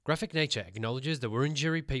Graphic Nature acknowledges the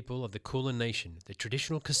Wurundjeri people of the Kulin Nation, the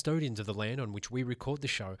traditional custodians of the land on which we record the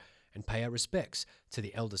show, and pay our respects to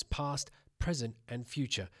the elders past, present and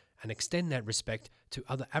future, and extend that respect to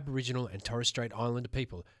other Aboriginal and Torres Strait Islander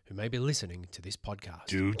people who may be listening to this podcast.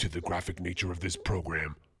 Due to the graphic nature of this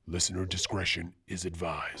program, listener discretion is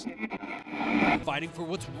advised. Fighting for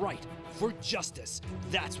what's right, for justice,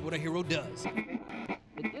 that's what a hero does.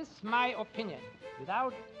 It is my opinion,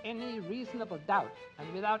 without any reasonable doubt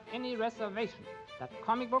and without any reservation, that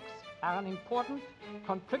comic books are an important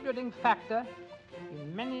contributing factor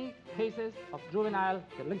in many cases of juvenile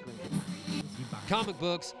delinquency. Comic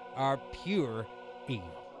books are pure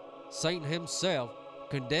evil. Satan himself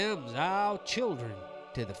condemns our children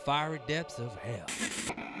to the fiery depths of hell.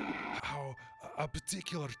 How a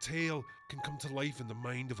particular tale can come to life in the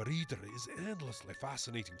mind of a reader is endlessly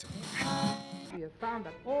fascinating to me. We have found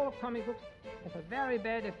that all comic books have a very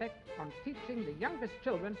bad effect on teaching the youngest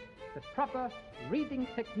children the proper reading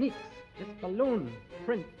techniques. This balloon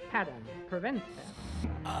print pattern prevents that.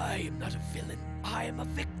 I am not a villain. I am a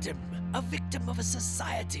victim of a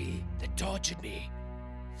society that tortured me.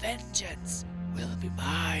 Vengeance will be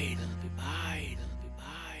mine.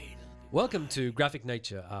 Welcome to Graphic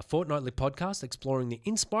Nature, our fortnightly podcast exploring the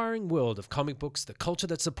inspiring world of comic books, the culture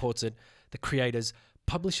that supports it, the creators,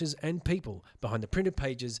 publishers and people behind the printed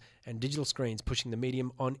pages and digital screens pushing the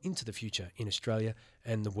medium on into the future in Australia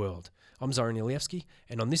and the world. I'm Zoran Ilievsky,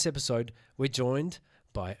 and on this episode we're joined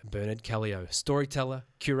by Bernard Kallio, storyteller,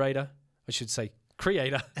 curator, I should say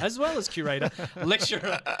creator, as well as curator,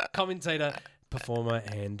 lecturer, commentator, performer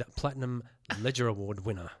and Platinum Ledger Award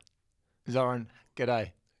winner. Zoran,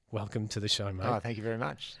 g'day. Welcome to the show, mate. Oh, thank you very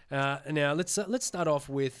much. Now let's start off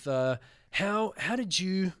with how did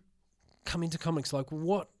you come into comics? Like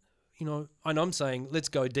what, and I'm saying let's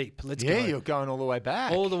go deep. Let's go. You're going all the way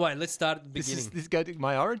back. All the way. Let's start at the beginning. This go to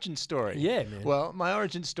my origin story. Yeah, man. Well, my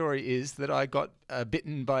origin story is that I got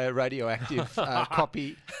bitten by a radioactive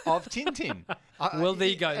copy of Tintin. Well, there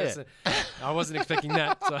you go. Yeah. I wasn't expecting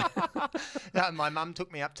that. So. No, my mum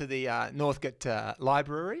took me up to the Northcote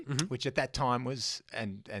Library, which at that time was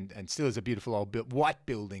and still is a beautiful old white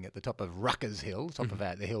building at the top of Ruckers Hill, top of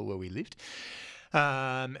the hill where we lived.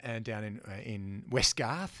 And down in West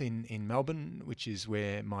Garth in Melbourne, which is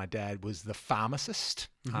where my dad was the pharmacist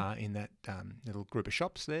in that little group of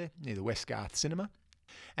shops there near the West Garth Cinema.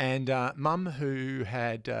 And Mum, who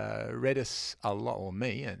had read us a lot, or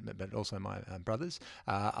me, but also my brothers,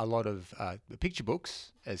 a lot of picture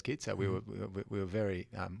books as kids. So we were very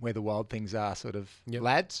where the wild things are sort of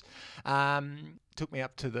lads. Took me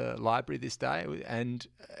up to the library this day, and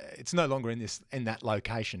it's no longer in that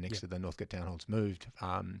location next to the Northcote Town Hall. It's moved,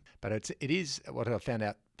 but it is what I found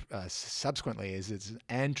out subsequently is it's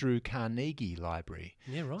Andrew Carnegie Library.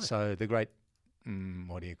 Yeah, right. So the great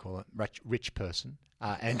what do you call it? Rich person,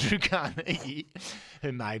 Andrew Carnegie,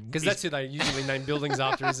 who made... Because that's who they usually name buildings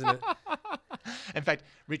after, isn't it? In fact,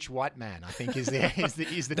 Rich White Man, I think, is the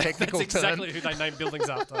technical That's exactly who they name buildings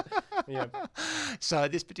after. Yeah. So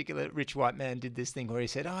this particular Rich White Man did this thing where he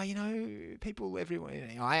said, people, everyone,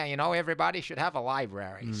 everybody should have a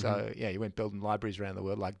library. Mm-hmm. So, he went building libraries around the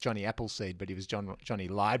world like Johnny Appleseed, but he was Johnny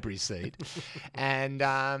Library Seed. And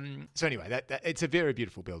so anyway, that it's a very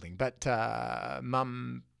beautiful building. But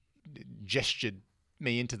Mum gestured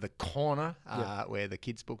me into the corner where the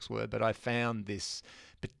kids' books were, but I found this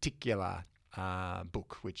particular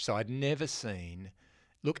book, so I'd never seen.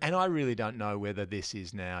 Look, and I really don't know whether this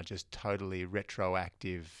is now just totally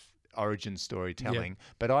retroactive origin storytelling,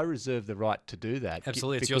 but I reserve the right to do that.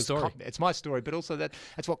 Absolutely, it's your story. It's my story, but also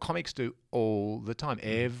that's what comics do all the time.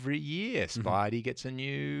 Every year, Spidey gets a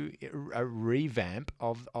revamp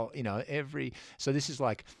of every. So this is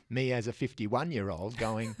like me as a 51-year-old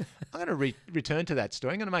going, I'm going to return to that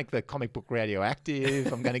story. I'm going to make the comic book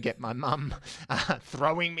radioactive. I'm going to get my mum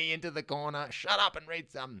throwing me into the corner. Shut up and read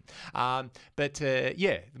some.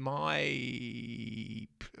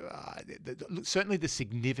 Certainly the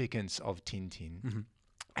significance of Tintin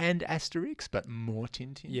and Asterix, but more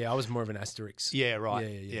Tintin. Yeah, I was more of an Asterix. Yeah, right.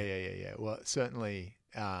 Yeah. Well, certainly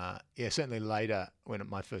later when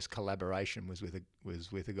my first collaboration was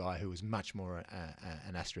with a guy who was much more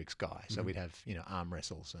an Asterix guy. So we'd have arm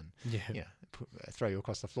wrestles and throw you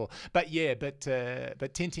across the floor. But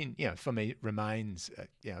Tintin for me remains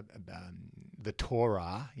the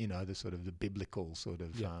Torah, the sort of the biblical sort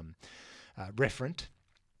of referent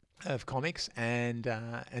of comics, and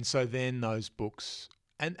so then those books,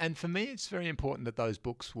 and for me it's very important that those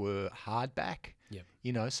books were hardback,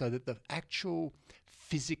 so that the actual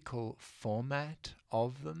physical format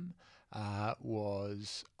of them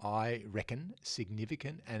was, I reckon,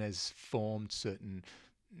 significant and has formed certain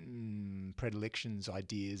predilections,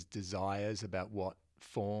 ideas, desires about what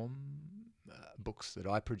form books that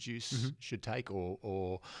I produce should take,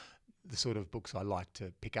 or the sort of books I like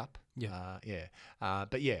to pick up.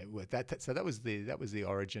 But yeah, with so that was the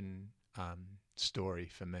origin story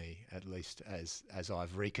for me, at least as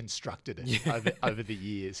I've reconstructed it over the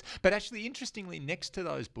years. But actually, interestingly, next to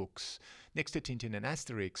those books, next to Tintin and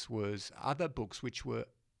Asterix, was other books which were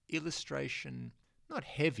illustration, not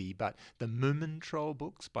heavy, but the Moomin Troll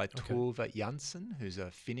books by Tove Jansson, who's a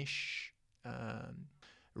Finnish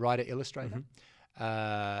writer illustrator.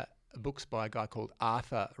 Books by a guy called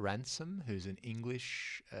Arthur Ransom, who's an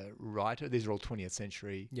English writer. These are all 20th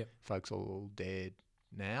century folks, all dead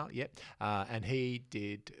now. And he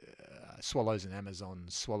did Swallows and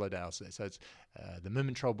Amazons, Swallowdale. So it's the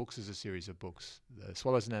Moomin Troll books is a series of books. The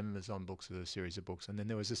Swallows and Amazon books are a series of books. And then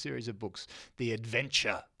there was a series of books, the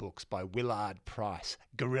Adventure books by Willard Price,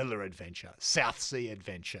 Guerrilla Adventure, South Sea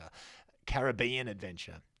Adventure, Caribbean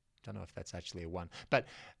Adventure. Don't know if that's actually a one. But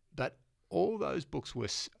all those books were,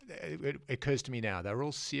 it occurs to me now, they're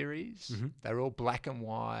all series. They're all black and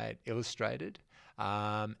white, illustrated.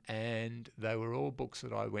 And they were all books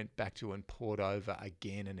that I went back to and pored over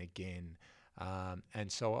again and again. And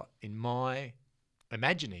so in my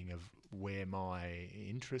imagining of where my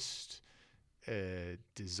interest,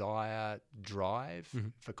 desire, drive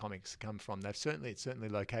for comics come from, it's certainly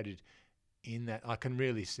located in that. I can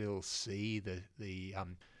really still see the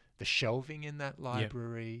shelving in that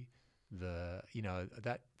library.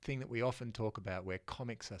 That thing that we often talk about where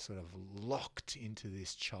comics are sort of locked into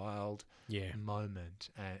this child moment,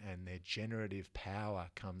 and their generative power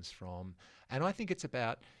comes from. And I think it's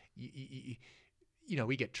about, we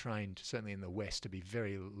get trained, certainly in the West, to be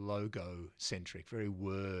very logo-centric, very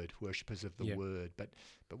word, worshippers of the word. But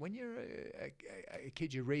when you're a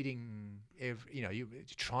kid, you're reading, you're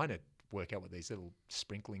trying to work out what these little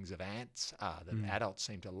sprinklings of ants are that adults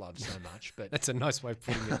seem to love so much. But that's a nice way of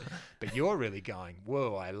putting it. But you're really going,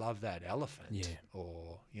 whoa, I love that elephant.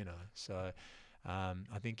 Or, so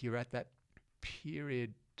I think you're at that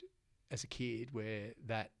period as a kid where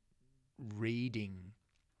that reading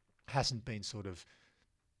hasn't been sort of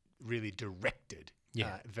really directed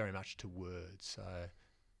very much to words.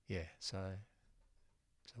 So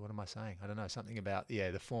what am I saying? I don't know, something about,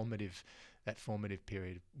 that formative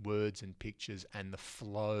period, words and pictures and the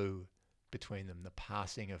flow between them, the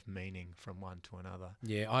passing of meaning from one to another.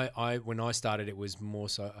 Yeah, I when I started, it was more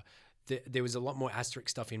so, there was a lot more Asterix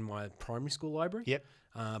stuff in my primary school library.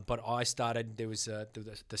 But I started, there was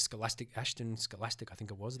the Scholastic, Ashton Scholastic, I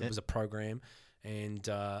think it was. There was a program, and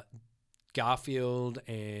Garfield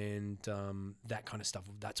and that kind of stuff.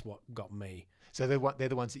 That's what got me. So they're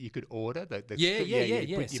the ones that you could order?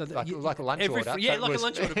 Yeah. So like a lunch order. Yeah, like a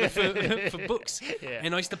lunch order, but for books.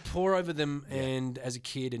 And I used to pore over them and as a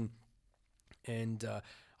kid, and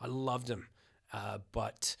I loved them.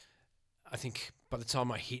 But I think by the time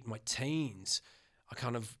I hit my teens,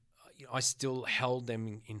 I still held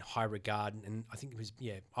them in high regard. And I think it was,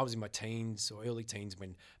 I was in my teens or early teens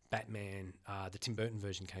when Batman, the Tim Burton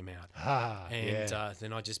version, came out.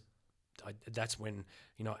 Then that's when,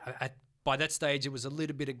 by that stage, it was a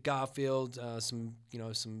little bit of Garfield. Some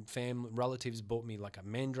family relatives bought me like a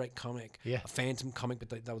Mandrake comic, a Phantom comic,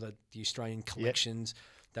 but they were the Australian collections.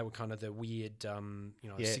 They were kind of the weird,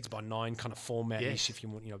 6x9 kind of format-ish, if you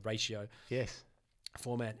want, ratio. Yes.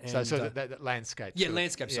 Format. And, so that landscape. Yeah,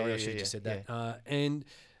 landscape. Sorry, I should have just said that. And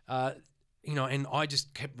I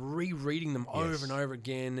just kept rereading them over and over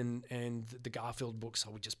again, and the Garfield books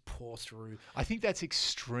I would just pour through. I think that's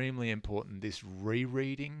extremely important, this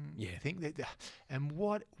rereading thing. And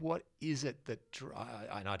what is it that,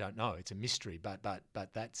 and I don't know, it's a mystery, but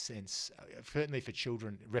that sense, certainly for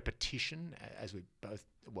children, repetition, as we both,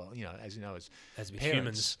 as you know, as we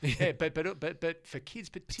parents, humans. but for kids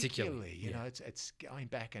particularly, it's going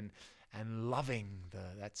back and loving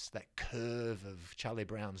that curve of Charlie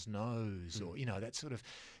Brown's nose, or that sort of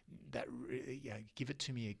give it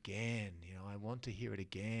to me again. I want to hear it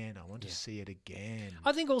again. I want to see it again.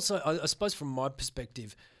 I think also, I suppose from my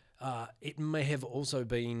perspective, it may have also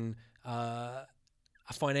been a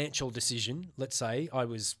financial decision. Let's say I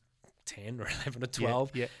was 10 or 11 or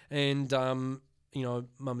 12, and Mum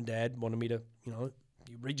and Dad wanted me to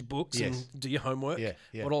you read your books and do your homework.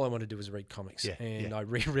 But all I wanted to do was read comics. I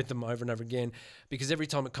reread them over and over again, because every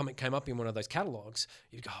time a comic came up in one of those catalogues,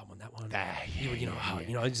 you'd go, I want that one.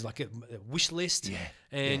 It's like a wish list.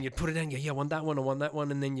 And you'd put it in, I want that one, I want that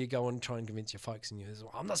one. And then you go and try and convince your folks, and you say,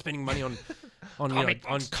 I'm not spending money on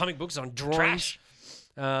comic books, on drawings.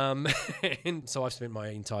 And so I've spent my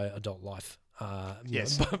entire adult life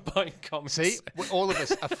Yes. Buying comics. See, all of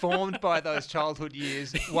us are formed by those childhood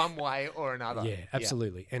years one way or another. Yeah,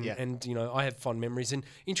 absolutely. And Yeah. and you know, I have fond memories. And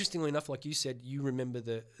interestingly enough, like you said, you remember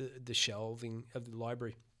the shelving of the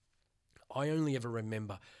library. I only ever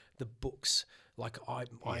remember the books. Like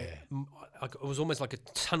it was almost like a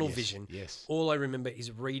tunnel Yes, vision. yes. All I remember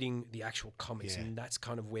is reading the actual comics, Yeah. and that's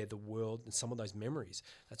kind of where the world and some of those memories.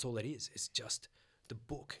 That's all it is. It's just the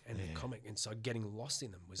book and the comic, and so getting lost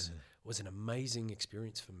in them was an amazing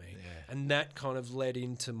experience for me. Yeah. And that kind of led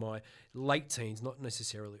into my late teens, not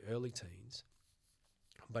necessarily early teens,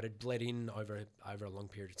 but it bled in over a long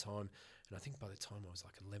period of time. And I think by the time I was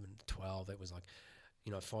like 11, 12, it was like,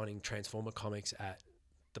 you know, finding Transformer comics at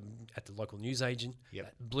the local newsagent. Yep.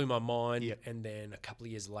 That blew my mind. Yep. And then a couple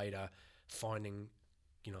of years later, finding,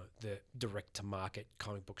 you know, the direct to market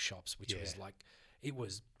comic book shops, which was like, it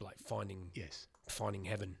was like finding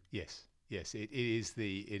heaven. Yes. It is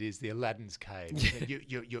the Aladdin's cave.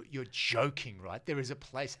 You're joking, right? There is a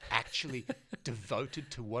place actually devoted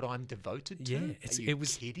to what I'm devoted to. Yeah, Are you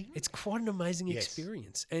kidding? It's quite an amazing Yes.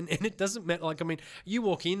 experience, and it doesn't matter. Like, I mean, you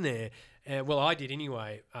walk in there. Well, I did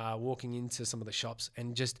anyway. Walking into some of the shops,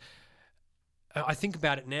 and just I think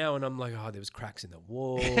about it now, and I'm like, oh, there was cracks in the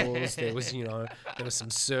walls. There was, you know, there was some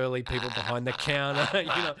surly people behind the counter. You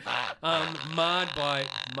know, marred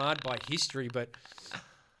by history,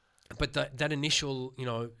 but that initial, you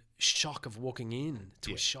know, shock of walking in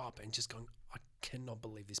to a shop and just going, I cannot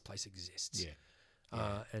believe this place exists.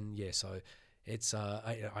 So it's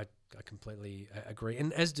I completely agree,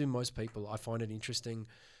 and as do most people. I find it interesting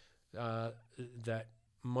that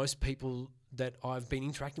most people that I've been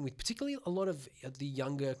interacting with, particularly a lot of the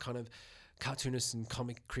younger kind of cartoonists and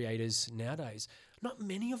comic creators nowadays, not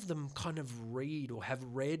many of them kind of read or have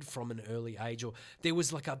read from an early age, or there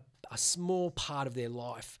was like a small part of their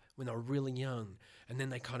life when they were really young, and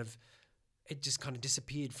then it just kind of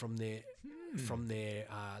disappeared from their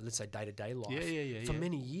let's say day-to-day life for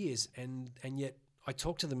many years, and yet I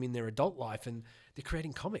talk to them in their adult life and they're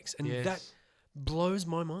creating comics, and that blows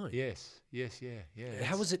my mind. Yes.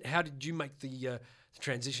 How was it? How did you make the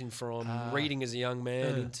transition from reading as a young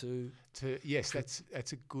man into?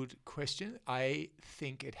 That's a good question. I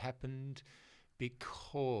think it happened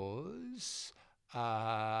because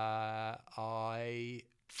I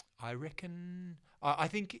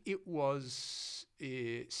think it was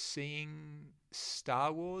seeing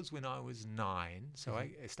Star Wars when I was 9. So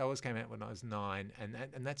Star Wars came out when I was 9,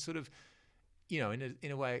 and that's sort of, you know,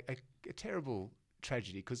 in a way a terrible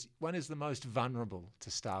tragedy, because one is the most vulnerable to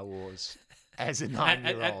Star Wars as a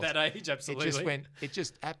 9-year-old. At that age, absolutely. It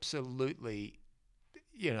just absolutely,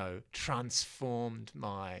 you know, transformed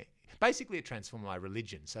my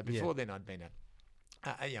religion. So before then I'd been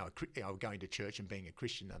going to church and being a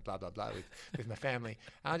Christian and blah, blah, blah with my family.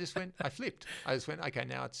 And I flipped. I just went, okay,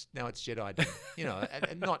 now it's Jedi doom, you know,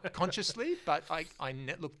 and not consciously, but I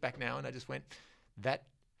look back now and I just went, that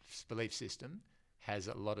belief system has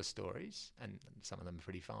a lot of stories, and some of them are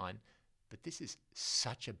pretty fine, but this is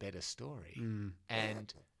such a better story.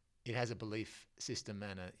 And it has a belief system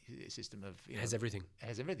and a system of, you know, has everything. It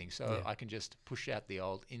has everything. So I can just push out the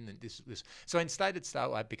old this. So I instated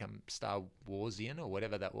I'd become Star Warsian or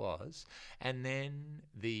whatever that was. And then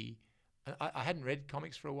I hadn't read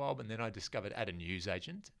comics for a while, but then I discovered at a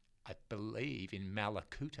newsagent, I believe in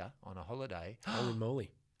Malakuta on a holiday. Holy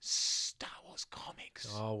moly. Star Wars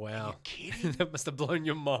comics. Oh, wow. Are you kidding? That must have blown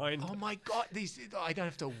your mind. Oh my God. I don't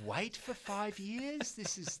have to wait for 5 years.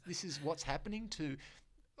 This is what's happening to,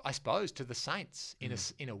 I suppose, to the saints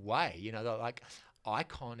in a way, you know, they're like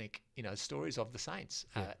iconic, you know, stories of the saints,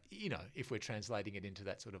 you know, if we're translating it into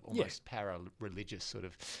that sort of almost para-religious sort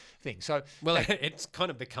of thing. So, well, it's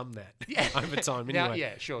kind of become that over time anyway.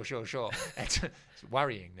 Now, sure. It's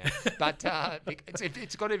worrying now. But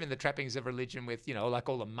it's got even the trappings of religion with, you know, like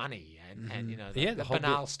all the money and you know, the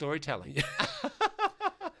banal storytelling.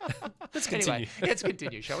 Let's continue. Anyway, let's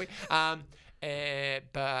continue, shall we? And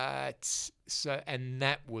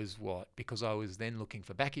that was because I was then looking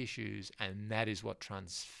for back issues, and that is what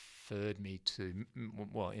transferred me to,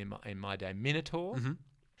 in my day, Minotaur.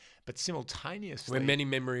 But simultaneously, where many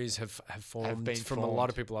memories have formed from a lot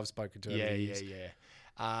of people I've spoken to over the years.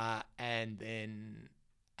 And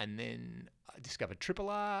then I discovered Triple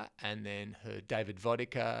R, and then heard David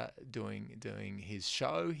Vodicka doing his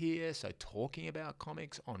show here, so talking about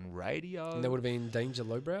comics on radio. And that would have been Danger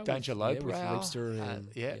Lowbrow? Danger Lowbrow. With Webster and...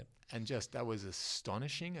 and just that was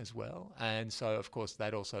astonishing as well. And so, of course,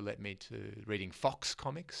 that also led me to reading Fox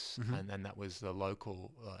Comics, and then that was the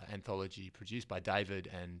local anthology produced by David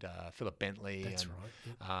and Philip Bentley. That's and,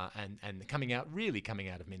 right. and coming out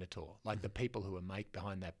of Minotaur. Like the people who were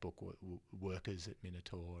behind that book were workers at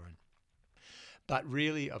Minotaur. But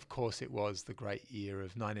really, of course, it was the great year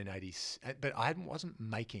of 1980. But I wasn't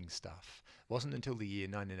making stuff. It wasn't until the year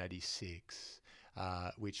 1986,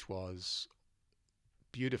 which was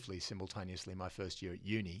beautifully simultaneously my first year at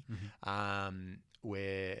uni, and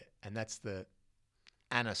that's the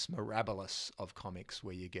annus mirabilis of comics,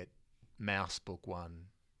 where you get Mouse Book 1,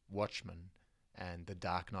 Watchmen, and The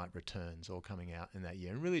Dark Knight Returns all coming out in that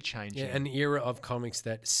year, and really changing. Yeah, an era of comics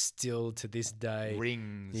that still to this day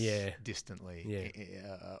rings distantly,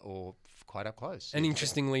 or quite up close. And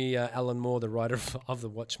interestingly, Alan Moore, the writer of The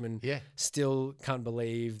Watchmen, still can't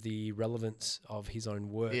believe the relevance of his own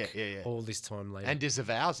work all this time later. And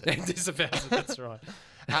disavows it. That's right.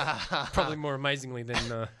 Probably more amazingly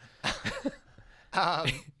than...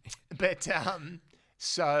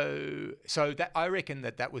 So that I reckon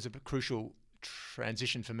that was a crucial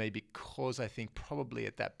transition for me, because I think probably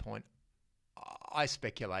at that point I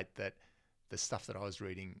speculate that the stuff that I was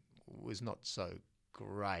reading was not so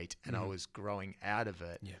great, and I was growing out of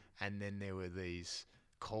it. Yeah. And then there were these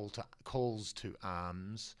calls to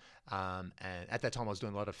arms, and at that time I was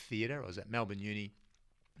doing a lot of theatre. I was at Melbourne Uni,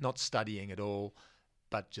 not studying at all,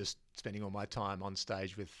 but just spending all my time on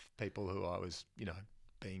stage with people who I was,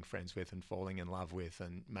 being friends with and falling in love with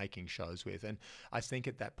and making shows with. And I think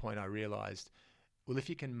at that point I realised, well,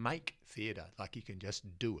 if you can make theatre, like you can just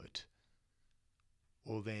do it,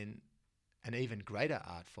 well then an even greater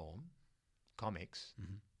art form, comics,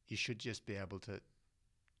 you should just be able to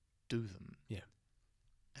do them. Yeah.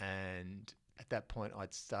 And at that point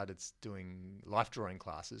I'd started doing life drawing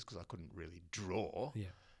classes, because I couldn't really draw,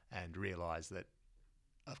 and realised that,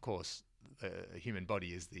 of course, the human body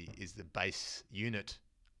is the base unit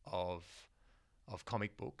of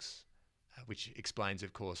comic books, which explains,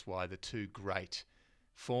 of course, why the two great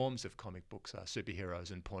forms of comic books are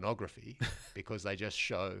superheroes and pornography, because they just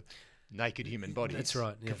show naked human bodies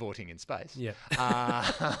cavorting in space. Yeah.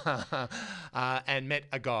 And met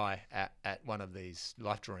a guy at one of these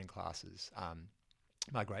life drawing classes,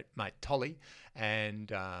 my great mate Tolly,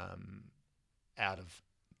 and out of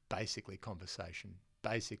basically conversation,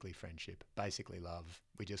 basically friendship, basically love,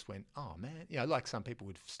 we just went, oh man, like some people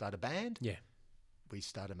would start a band. Yeah. We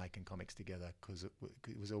started making comics together because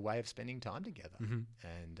it was a way of spending time together.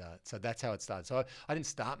 And so that's how it started. So I didn't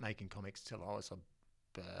start making comics till I was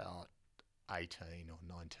about 18 or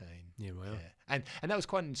 19. Yeah, wow. Yeah. And that was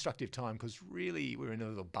quite an instructive time, because really we were in a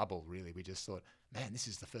little bubble, really. We just thought, man, this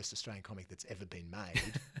is the first Australian comic that's ever been made.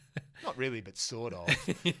 Not really, but sort of.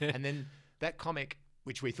 And then that comic,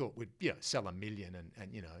 which we thought would sell 1 million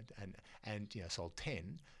and sold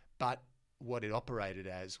 10, but what it operated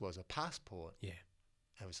as was a passport. Yeah,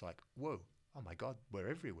 it was like, whoa, oh my God, we're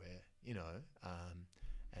everywhere,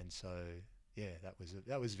 and so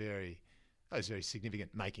that was very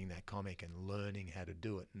significant, making that comic and learning how to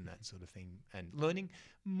do it and that sort of thing, and learning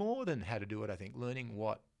more than how to do it. I think learning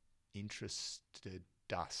what interested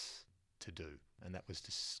us to do, and that was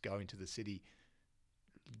to go into the city,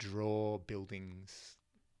 draw buildings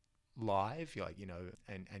live,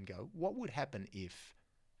 and go, what would happen if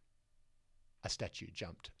a statue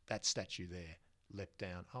jumped, that statue there leapt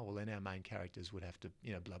down? Oh, well, then our main characters would have to,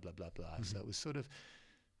 blah, blah, blah, blah. So it was sort of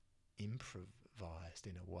improvised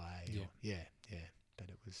in a way. Yeah. But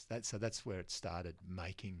it was that. So that's where it started,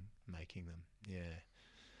 making them. Yeah.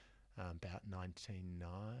 About 1999,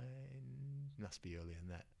 must be earlier than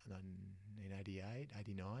that, 1988,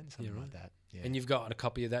 89, something like that. Yeah. And you've got a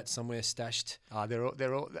copy of that somewhere stashed? They're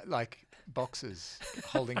all like boxes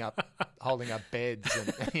holding up beds,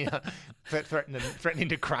 and threatening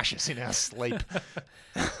to crush us in our sleep.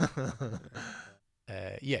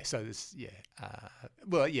 So this,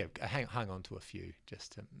 hung on to a few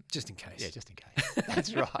just in case. Yeah, just in case.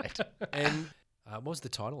 That's right. And what was the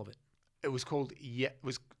title of it? It was called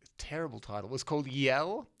terrible title. It was called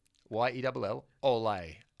Yell, Y-E-L-L,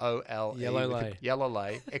 Olay, O-L-E. Yellow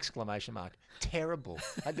Lay, exclamation mark. Terrible.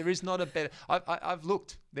 There is not a better. I've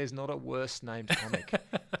looked. There's not a worse named comic.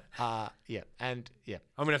 I'm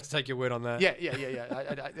gonna have to take your word on that.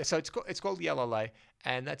 Yeah. So it's called Yellow Lay,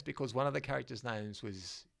 and that's because one of the characters' names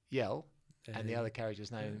was Yell, and the other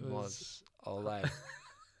character's name was Olay.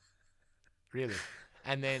 Really.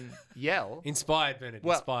 And then Yell... Inspired, Bernard.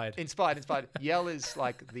 Inspired. Yell is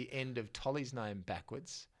like the end of Tolly's name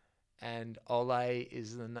backwards, and Olay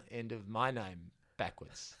is the end of my name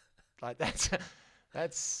backwards. Like that's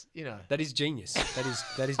That's, you know. That is genius. That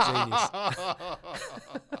is genius.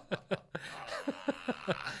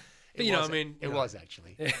 But, you know, I mean, It was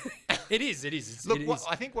actually. It is. It's, Look, it is.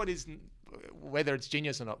 I think what is, whether it's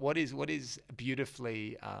genius or not, what is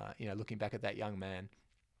beautifully, looking back at that young man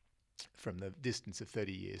from the distance of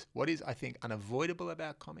 30 years, what is, I think, unavoidable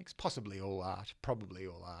about comics, possibly all art, probably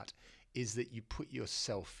all art, is that you put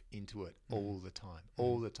yourself into it all the time.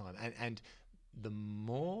 And the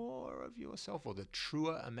more of yourself, or the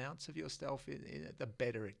truer amounts of yourself in it, the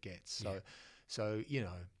better it gets. So you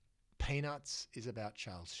know, Peanuts is about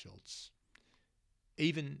Charles Schulz.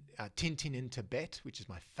 Even Tintin in Tibet, which is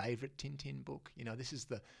my favourite Tintin book, you know, this is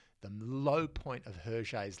the low point of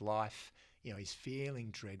Hergé's life. You know, he's feeling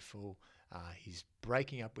dreadful. He's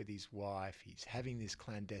breaking up with his wife. He's having this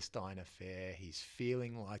clandestine affair. He's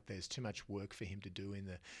feeling like there's too much work for him to do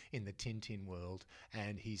in the Tintin world,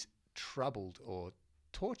 and he's troubled or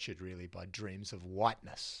tortured really by dreams of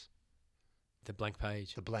whiteness. The blank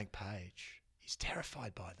page. The blank page. He's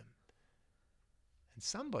terrified by them. And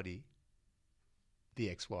somebody, the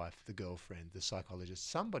ex-wife, the girlfriend, the psychologist,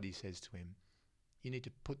 somebody says to him, you need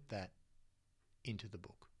to put that into the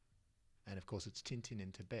book. And of course it's Tintin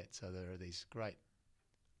in Tibet, so there are these great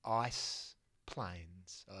ice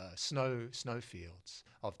plains, snowfields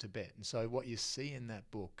of Tibet. And so what you see in that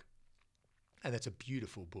book, and it's a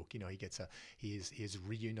beautiful book, you know, he is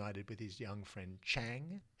reunited with his young friend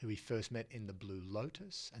Chang, who he first met in The Blue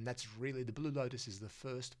Lotus. And that's really, The Blue Lotus is the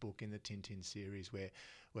first book in the Tintin series where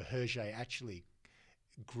Hergé actually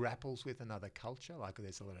grapples with another culture. Like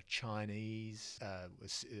there's a lot of Chinese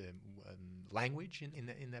language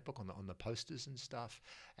in that book on the posters and stuff.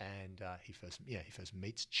 And he first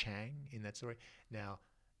meets Chang in that story. Now,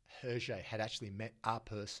 Hergé had actually met a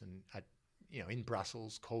person in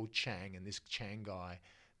Brussels called Chang, and this Chang guy,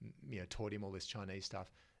 taught him all this Chinese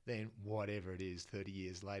stuff. Then whatever it is, 30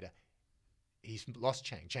 years later, he's lost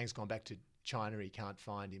Chang. Chang's gone back to China. He can't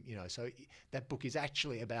find him. So that book is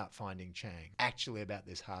actually about finding Chang, actually about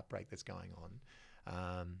this heartbreak that's going on.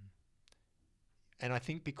 And I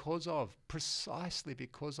think precisely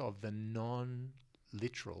because of the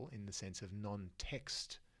non-literal, in the sense of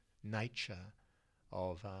non-text nature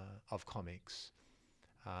of comics,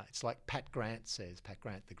 it's like Pat Grant,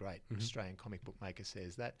 the great Australian comic book maker,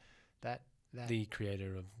 says that the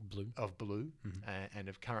creator of Blue, and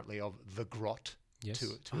of currently of The Grot. Yes.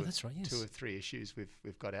 That's right. Yes. 2 or 3 issues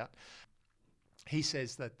we've got out. He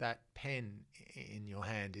says that pen in your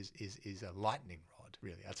hand is a lightning rod.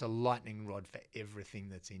 Really, it's a lightning rod for everything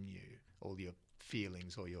that's in you, all your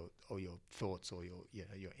feelings, or your thoughts, or your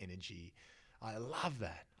energy. I love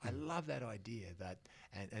that. I love that idea.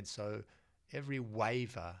 And so every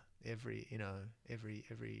waver, every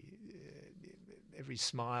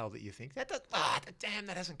smile that you think that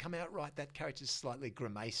hasn't come out right. That character's slightly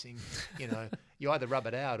grimacing. You either rub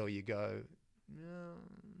it out or you go, no,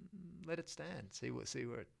 let it stand. See where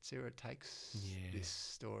it takes this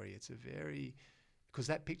story. It's because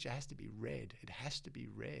that picture has to be read. It has to be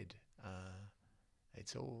read.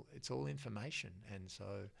 It's all information, and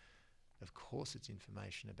so of course it's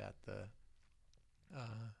information about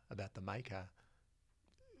the maker.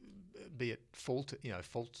 Be it full of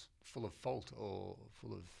fault, or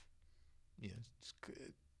full of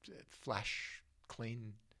flash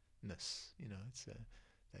cleanness.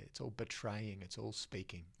 It's all betraying. It's all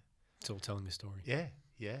speaking. It's all telling the story. Yeah.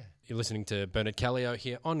 You're listening to Bernard Callio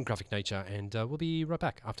here on Graphic Nature, and we'll be right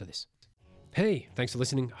back after this. Hey, thanks for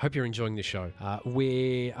listening. Hope you're enjoying the show.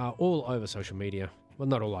 We are all over social media. Well,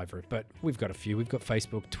 not all over it, but we've got a few. We've got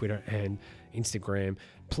Facebook, Twitter, and Instagram.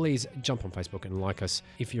 Please jump on Facebook and like us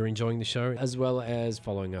if you're enjoying the show, as well as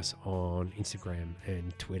following us on Instagram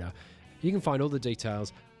and Twitter. You can find all the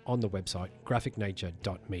details on the website,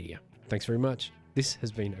 graphicnature.media. Thanks very much. This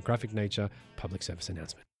has been a Graphic Nature public service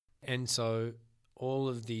announcement. And so all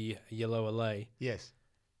of the Yellow Alley. Yes.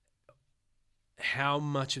 How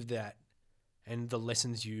much of that, and the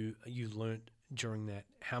lessons you learnt during that,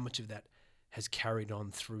 how much of that has carried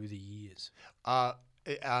on through the years?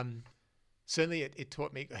 Certainly it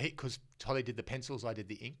taught me, because Holly did the pencils, I did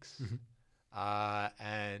the inks.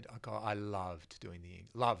 And I loved doing the ink.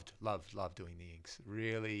 Loved doing the inks.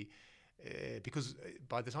 Really, because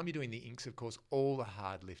by the time you're doing the inks, of course, all the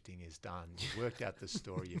hard lifting is done. You've worked out the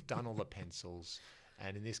story. You've done all the pencils.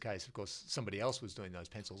 And in this case, of course, somebody else was doing those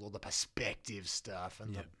pencils, all the perspective stuff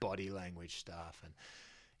and the body language stuff. And,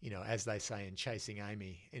 as they say in Chasing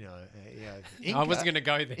Amy, Inca, I wasn't going to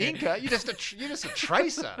go there. Inca, you're just a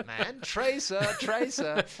tracer, man. Tracer.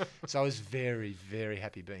 So I was very, very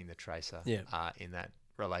happy being the tracer in that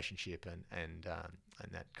relationship and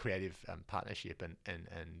that creative partnership.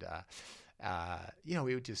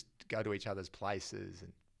 we would just go to each other's places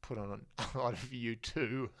and put on a lot of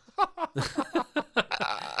U2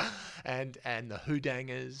 and the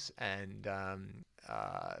Hoodangers and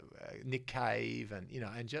Nick Cave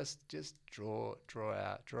and just draw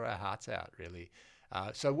our hearts out, really.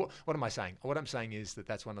 So what am I saying? What I'm saying is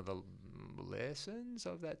that's one of the lessons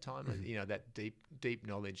of that time. That deep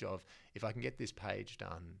knowledge of, if I can get this page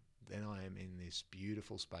done, then I am in this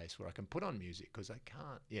beautiful space where I can put on music, because I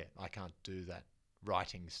can't do that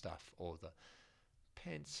writing stuff or the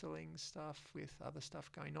penciling stuff with other stuff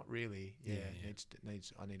going. Not really.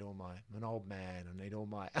 I need all I'm an old man. I need all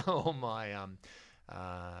my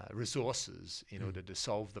resources in order to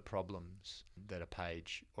solve the problems that a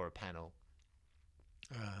page or a panel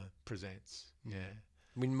presents.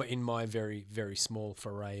 In my very, very small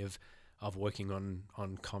foray of working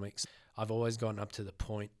on comics, I've always gotten up to the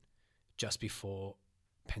point just before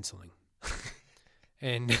penciling.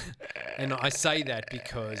 and I say that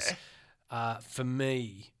because for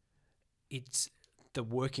me, it's the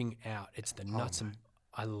working out, it's the nuts, and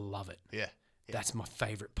I love it. Yeah. That's my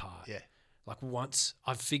favourite part. Yeah. Like, once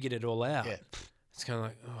I've figured it all out, Yeah. it's kind of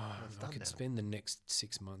like, I could spend the next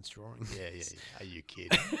 6 months drawing. Yeah. Are you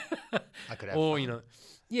kidding? I could have Or fun.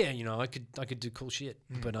 I could do cool shit.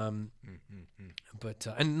 But and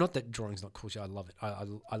not that drawing's not cool shit. I love it.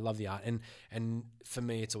 I love the art, and for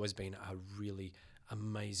me, it's always been a really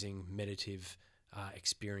amazing meditative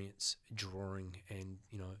experience drawing. And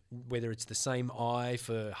whether it's the same eye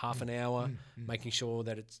for half an hour, making sure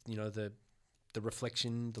that it's the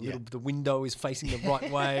reflection, the window is facing the right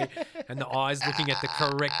way, and the eye's looking at the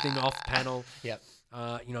correcting off panel. Yep.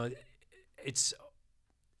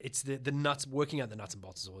 It's the nuts. Working out the nuts and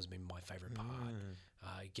bolts has always been my favorite part.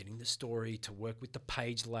 Getting the story to work with the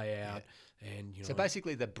page layout, and so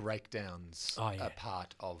basically the breakdowns Oh, yeah. are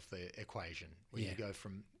part of the equation, where you go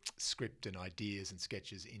from script and ideas and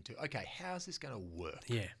sketches into, okay, how's this going to work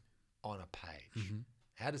on a page?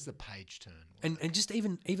 How does the page turn work? And just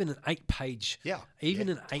even an 8-page, an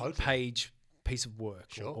 8-page piece of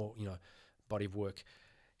work or body of work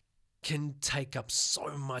can take up so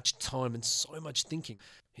much time and so much thinking.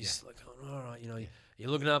 He's like, all right, you're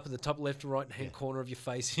looking up at the top left or right hand corner of your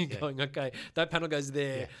face, and you're going, okay, that panel goes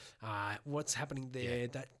there. What's happening there?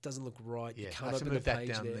 That doesn't look right. You can't open the page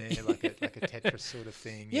that down there. like a Tetris sort of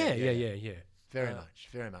thing. Yeah. Very much.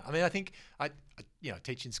 I mean, I think I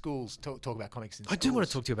teach in schools, talk about comics in schools. I do want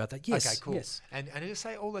to talk to you about that. Yes. Okay, cool. Yes. And I just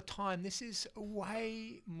say all the time, this is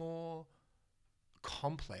way more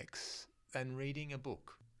complex than reading a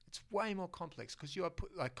book. It's way more complex, because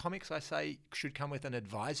comics, I say, should come with an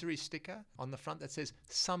advisory sticker on the front that says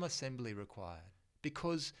some assembly required,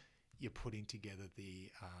 because you're putting together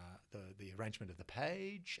the arrangement of the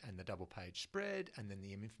page and the double page spread, and then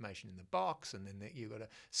the information in the box, and then you've got to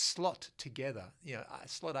slot together,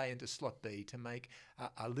 slot A into slot B to make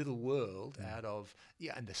a little world out of,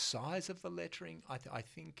 and the size of the lettering. I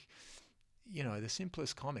think, the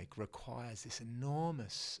simplest comic requires this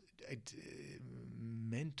enormous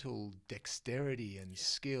mental dexterity and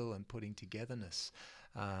skill and putting togetherness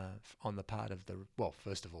on the part of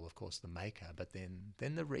first of all, of course, the maker, but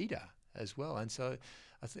then the reader as well. And so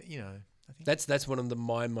I think that's one of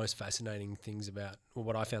my most fascinating things about, or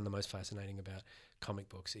what I found the most fascinating about comic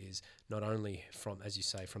books, is not only from, as you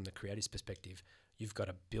say, from the creator's perspective, you've got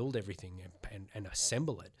to build everything and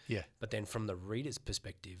assemble it. Yeah. But then from the reader's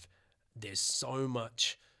perspective, there's so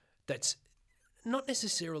much that's not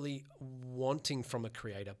necessarily wanting from a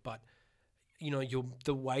creator, but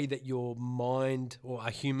the way that your mind, or a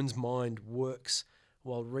human's mind, works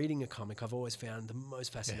while reading a comic, I've always found the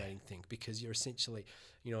most fascinating thing, because you're essentially,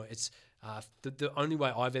 it's the only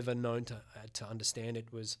way I've ever known to understand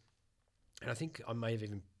it was, and I think I may have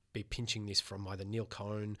even be pinching this from either Neil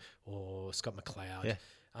Cohn or Scott McCloud. Yeah.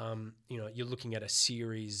 You're looking at a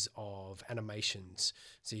series of animations,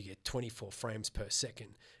 so you get 24 frames per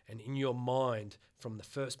second, and in your mind, from the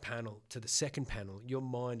first panel to the second panel, your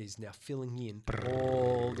mind is now filling in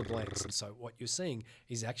all the blanks. And so what you're seeing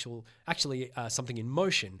is actually something in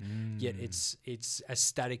motion, yet it's as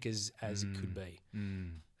static as it could be.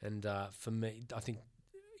 And for me, I think,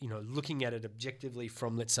 looking at it objectively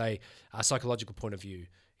from, let's say, a psychological point of view,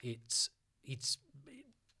 it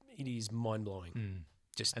is mind blowing.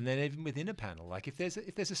 And then even within a panel, like if there's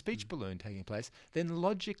a speech balloon taking place, then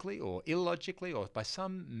logically or illogically, or by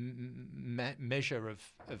some measure of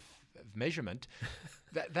measurement,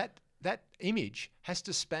 that image has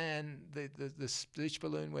to span the speech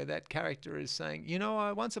balloon where that character is saying,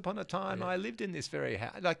 once upon a time I lived in this very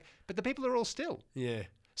house. But the people are all still. Yeah.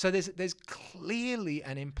 So there's clearly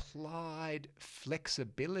an implied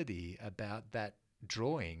flexibility about that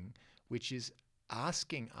drawing, which is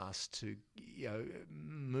asking us to,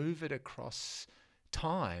 move it across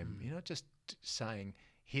time. You're not just saying,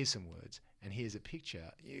 here's some words and here's a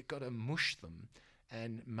picture. You've got to mush them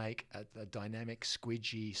and make a dynamic,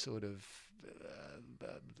 squidgy sort of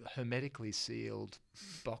hermetically sealed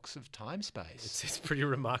box of time space. It's pretty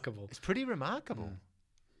remarkable. It's pretty remarkable.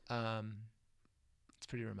 It's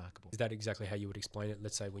pretty remarkable. Is that exactly how you would explain it?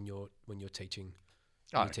 Let's say when you're teaching.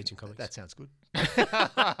 Oh, you're teaching comics. That sounds good.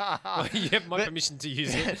 Well, you have my permission to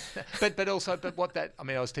use it. but what that, I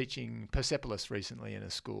mean, I was teaching Persepolis recently in a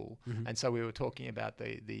school, and so we were talking about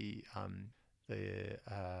the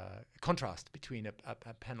contrast between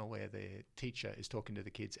a panel where the teacher is talking to the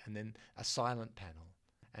kids and then a silent panel.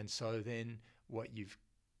 And so then what you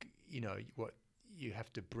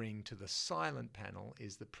have to bring to the silent panel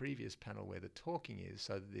is the previous panel where the talking is.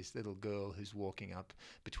 So this little girl who's walking up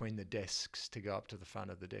between the desks to go up to the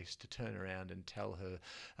front of the desk to turn around and tell her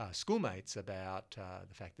schoolmates about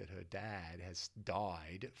the fact that her dad has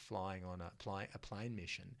died flying on a plane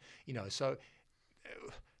mission. So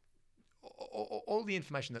all the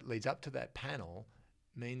information that leads up to that panel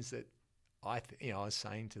means that I was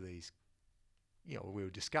saying to these, we were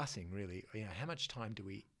discussing really, how much time do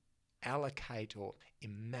we allocate or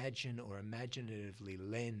imagine or imaginatively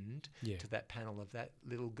lend to that panel of that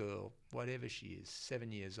little girl, whatever she is,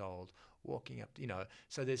 7 years old, walking up,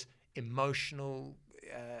 so there's emotional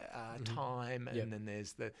time, and then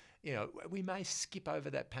there's we may skip over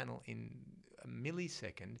that panel in a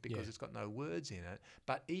millisecond because it's got no words in it,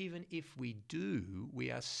 but even if we do, we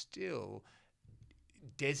are still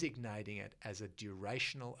designating it as a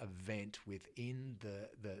durational event within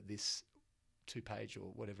this 2-page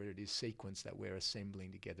or whatever it is sequence that we're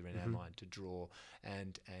assembling together in our mind to draw,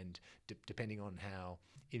 and depending on how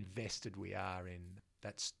invested we are in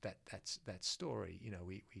that story,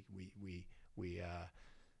 we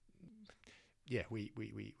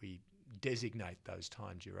designate those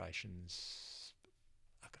time durations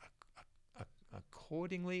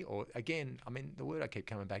accordingly. Or again, I mean, the word I keep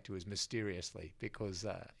coming back to is mysteriously, because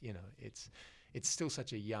it's still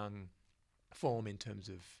such a young form in terms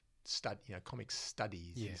of comic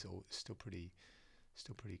studies is all still pretty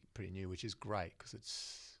new, which is great because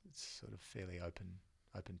it's sort of fairly open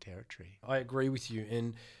territory. I agree with you,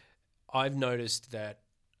 and I've noticed that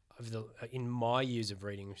in my years of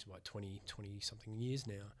reading, which is like 20 something years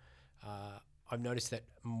now, I've noticed that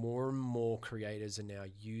more and more creators are now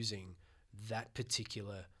using that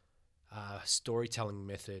particular storytelling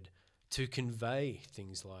method to convey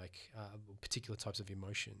things like particular types of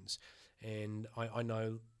emotions. And I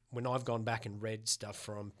know when I've gone back and read stuff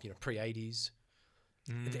from pre-80s,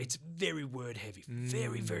 it's very word heavy,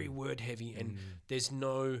 very, very word heavy, and there's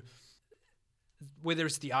no, whether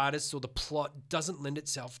it's the artist or the plot, doesn't lend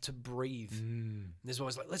itself to breathe. There's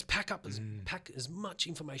always like, let's pack as much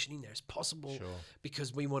information in there as possible,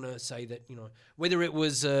 because we want to say that whether it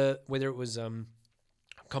was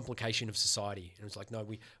complication of society, and it's like, no,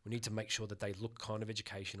 we need to make sure that they look kind of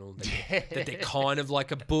educational, that they're kind of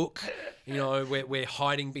like a book, we're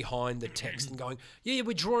hiding behind the text and going,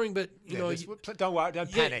 we're drawing, but don't worry, don't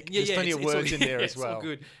panic. There's plenty of words in there as well.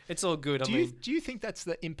 It's all good. Do you think that's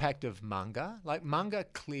the impact of manga? Like, manga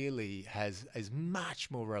clearly is much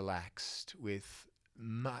more relaxed with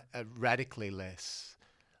radically less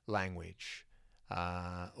language,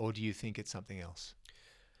 or do you think it's something else?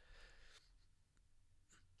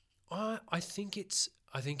 I think it's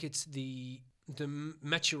the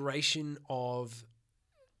maturation of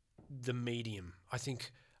the medium. I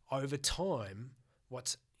think over time,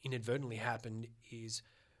 what's inadvertently happened is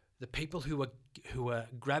the people who are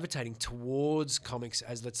gravitating towards comics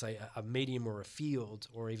as, let's say, a medium or a field,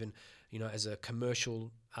 or even as a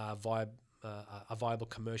commercial a viable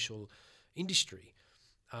commercial industry.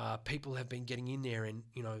 People have been getting in there, and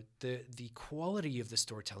the quality of the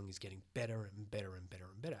storytelling is getting better and better and better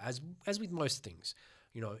and better. As with most things,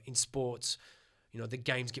 in sports, the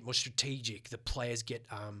games get more strategic. The players get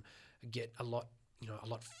a lot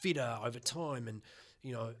fitter over time, and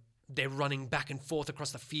they're running back and forth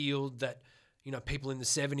across the field that people in the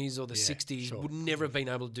 70s or the 60s would never have been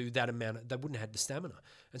able to do that amount. They wouldn't have had the stamina,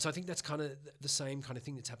 and so I think that's kind of the same kind of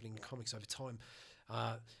thing that's happening in comics over time.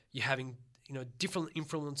 You're having different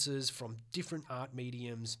influences from different art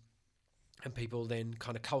mediums, and people then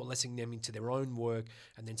kind of coalescing them into their own work,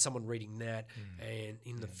 and then someone reading that and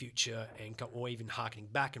in the future, or even harkening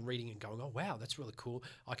back and reading it and going, oh wow, that's really cool,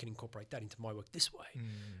 I can incorporate that into my work this way.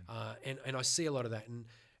 And I see a lot of that, and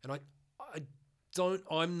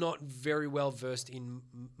I'm not very well versed in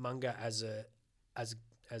manga as an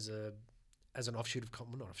offshoot of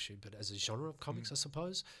not offshoot, but as a genre of comics, I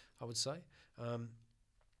suppose I would say.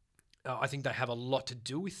 I think they have a lot to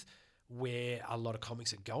do with where a lot of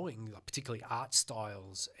comics are going, like particularly art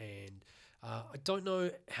styles. And I don't know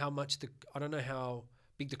how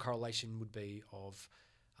big the correlation would be of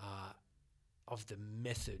the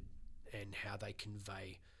method and how they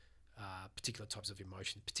convey particular types of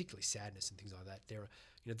emotion, particularly sadness and things like that.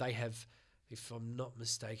 They have, if I'm not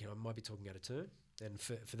mistaken, I might be talking out of turn, and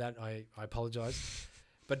for that I apologize.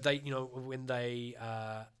 But they, when they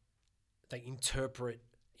interpret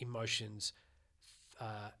emotions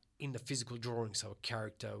in the physical drawing, so a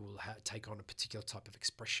character will take on a particular type of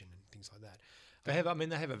expression and things like that. They have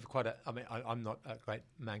quite a. I mean, I'm not a great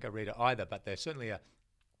manga reader either, but they're certainly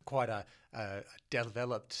quite a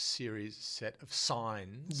developed set of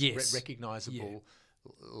signs, Yes. recognizable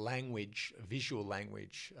language, visual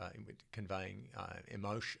language, conveying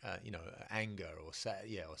emotion, anger or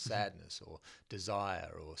sadness or desire,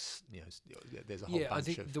 or there's a whole bunch I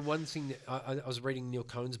think of. the one thing that I was reading Neil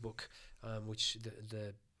Cohn's book, which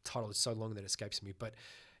the title is so long that it escapes me, but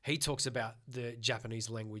he talks about the Japanese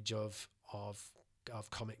language of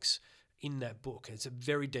comics in that book. And it's a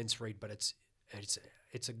very dense read, but it's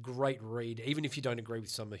a great read, even if you don't agree with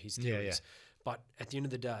some of his theories. But at the end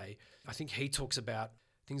of the day, I think he talks about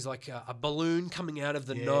things like a balloon coming out of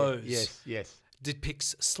the nose. Yes.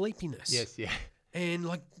 Depicts sleepiness. Yes. Yeah. And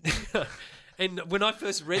and when I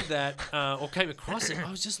first read that or came across it,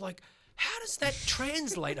 I was just like, how does that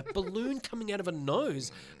translate? A balloon coming out of a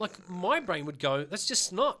nose? Like, my brain would go, that's just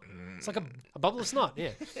snot. It's like a bubble of snot.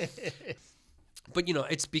 Yeah. But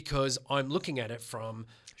it's because I'm looking at it from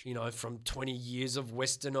 20 years of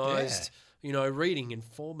westernized, reading and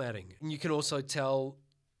formatting. And you can also tell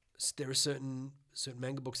there are certain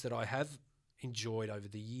manga books that I have enjoyed over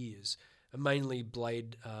the years, mainly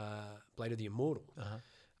Blade of the Immortal,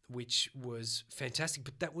 which was fantastic.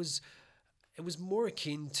 But it was more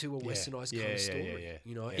akin to a westernized kind of story.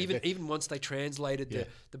 Even once they translated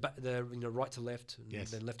the right to left and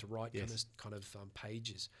then left to right kind of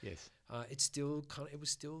pages. Yes. It was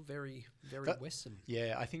still very, very Western.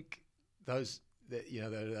 Yeah, I think those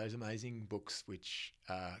amazing books which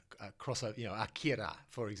cross over. Akira,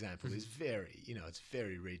 for example, is very it's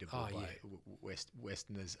very readable by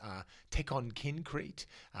Westerners. Tekkon Kincrete,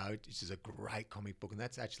 which is a great comic book, and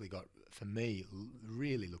that's actually got, for me,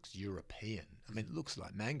 really looks European. I mean, it looks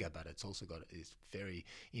like manga, but it's also it's very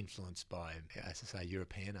influenced by, as I say,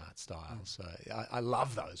 European art style. So I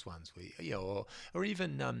love those ones. Or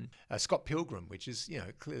even Scott Pilgrim, which is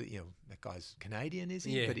clearly that guy's Canadian, is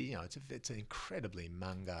he? Yeah. But it's an incredibly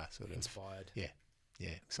manga sort of inspired. Yeah,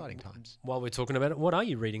 exciting times. While we're talking about it, what are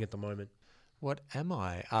you reading at the moment? What am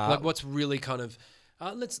I? What's really kind of?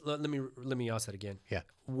 Let me ask that again. Yeah.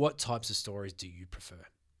 What types of stories do you prefer?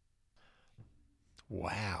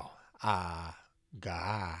 Wow. I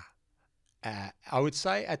would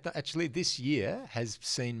say actually this year has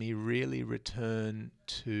seen me really return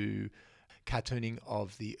to cartooning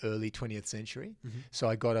of the early 20th century. Mm-hmm. So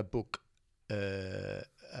I got a book for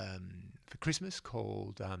Christmas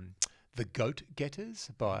called The Goat Getters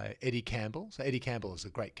by Eddie Campbell. So Eddie Campbell is a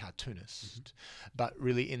great cartoonist, but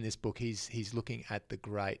really in this book he's looking at the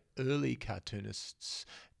great early cartoonists,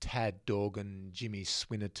 Tad Dorgan, Jimmy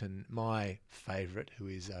Swinnerton, my favourite, who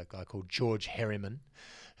is a guy called George Herriman,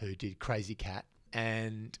 who did Crazy Cat,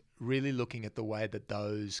 and really looking at the way that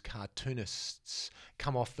those cartoonists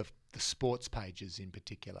come off the sports pages in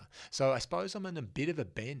particular. So I suppose I'm in a bit of a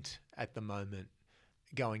bent at the moment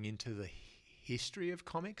going into the history of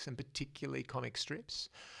comics and particularly comic strips.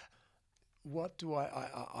 What do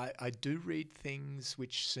I do read things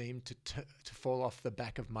which seem to fall off the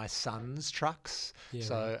back of my son's trucks.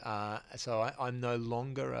 Yeah, so I'm no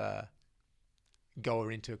longer a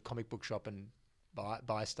goer into a comic book shop and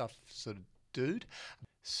buy stuff sort of dude.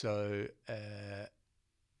 So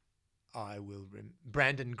I will.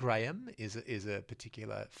 Brandon Graham is a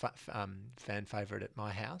particular fan favorite at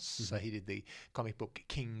my house. Mm-hmm. So he did the comic book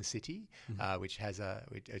King City, which has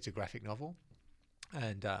it's a graphic novel.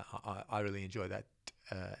 And I really enjoy that,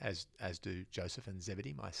 as do Joseph and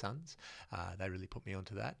Zebedee, my sons. They really put me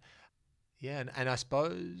onto that. Yeah, and I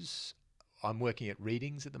suppose I'm working at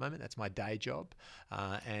Readings at the moment. That's my day job.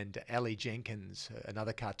 And Ellie Jenkins,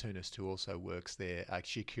 another cartoonist who also works there,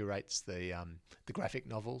 she curates the graphic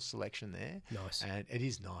novel selection there. Nice. And it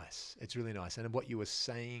is nice. It's really nice. And what you were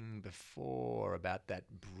saying before about that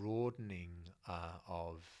broadening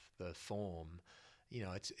of the form,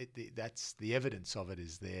 that's the evidence of it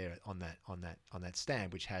is there on that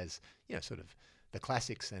stand, which has sort of the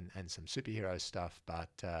classics and some superhero stuff,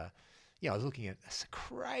 but I was looking at a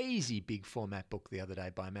crazy big format book the other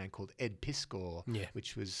day by a man called Ed Piskor,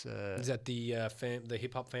 which was... is that the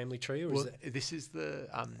hip hop family tree? Or is it this is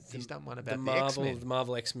he's done one about the X-Men. The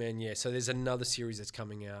Marvel X-Men, yeah. So there's another series that's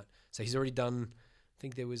coming out. So he's already done... I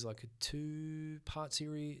think there was like a two-part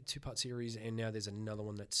series, and now there's another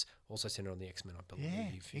one that's also centered on the X-Men, I believe.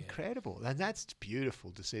 Yeah, incredible. And that's beautiful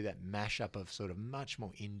to see that mashup of sort of much more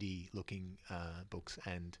indie-looking books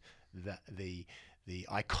and the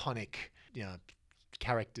iconic,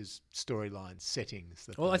 characters, storylines, settings.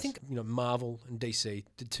 I think Marvel and DC,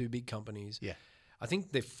 the two big companies. Yeah. I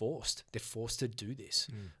think they're forced to do this.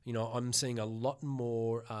 I'm seeing a lot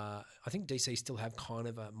more. I think DC still have kind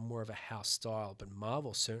of more of a house style, but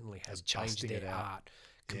Marvel certainly has changed their art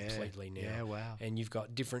completely now. Yeah, wow. And you've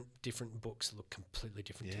got different books that look completely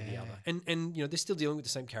different to the other. And they're still dealing with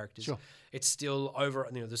the same characters. Sure. It's still over.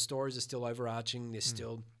 The stories are still overarching. There's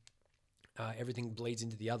still everything bleeds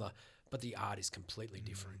into the other. But the art is completely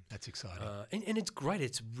different. That's exciting. And it's great.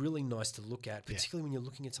 It's really nice to look at, particularly when you're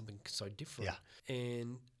looking at something so different. Yeah.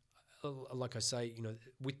 And like I say,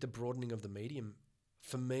 with the broadening of the medium,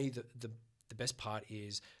 for me, the best part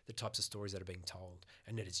is the types of stories that are being told,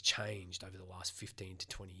 and that it's changed over the last 15 to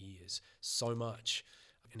 20 years so much,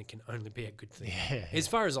 and it can only be a good thing. Yeah. As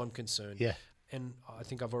far as I'm concerned. Yeah. And I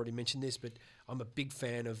think I've already mentioned this, but I'm a big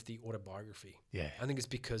fan of the autobiography. Yeah. I think it's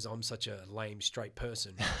because I'm such a lame, straight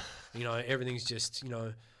person. Everything's just,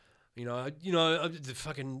 the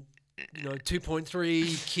fucking,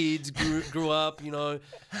 2.3 kids grew up,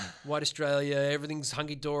 white Australia, everything's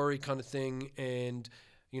hunky-dory kind of thing. And,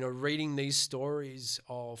 reading these stories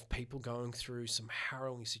of people going through some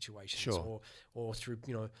harrowing situations or through,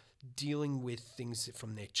 dealing with things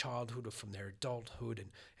from their childhood or from their adulthood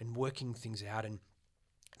and working things out. And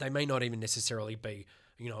they may not even necessarily be,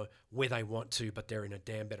 where they want to, but they're in a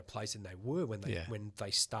damn better place than they were when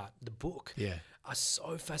they start the book. Yeah. Are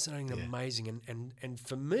so fascinating and amazing. And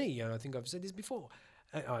for me, and I think I've said this before,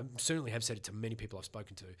 I certainly have said it to many people I've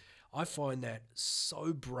spoken to, I find that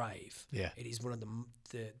so brave. Yeah. It is one of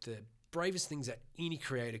the bravest things that any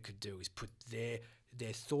creator could do is put their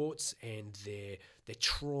thoughts and their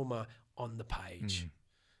trauma on the page.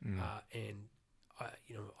 And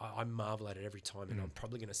I marvel at it every time, and I'm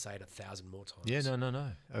probably going to say it 1,000 more times. Yeah,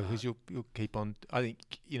 no. Because you'll keep on. I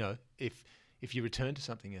think if you return to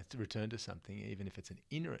something, even if it's an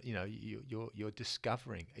inner, you're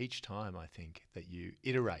discovering each time. I think that you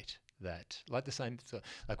iterate that, like the same,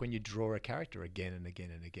 like when you draw a character again and again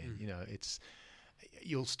and again. It's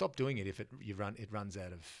you'll stop doing it if it runs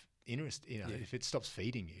out of interest. If it stops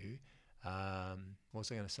feeding you. What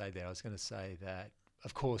was I going to say there? I was going to say that,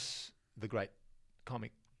 of course, the great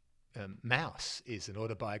comic Mouse is an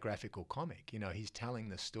autobiographical comic. He's telling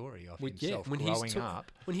the story of himself growing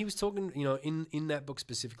up. When he was talking, in that book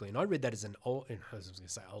specifically, and I read that as an old, I was going to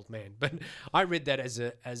say old man, but I read that as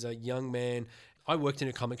a young man. I worked in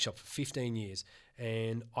a comic shop for 15 years,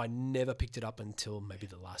 and I never picked it up until maybe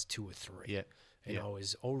the last 2 or 3. Yeah. And I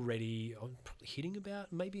was probably hitting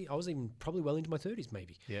about, maybe I was even probably well into my 30s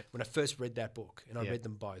maybe when I first read that book, and I read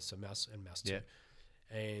them both, so Mouse and Mouse 2.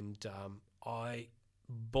 And I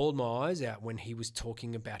bawled my eyes out when he was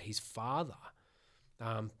talking about his father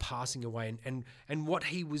passing away and what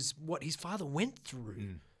his father went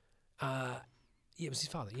through. It was his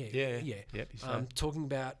father. Yeah. His father. Talking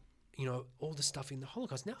about all the stuff in the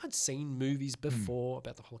Holocaust. Now, I'd seen movies before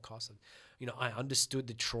about the Holocaust. And, I understood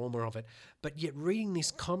the trauma of it. But yet reading this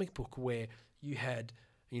comic book where you had,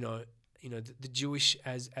 the Jewish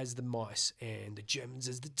as the mice and the Germans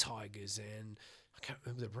as the tigers, and I can't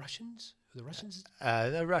remember the Russians. The Russians?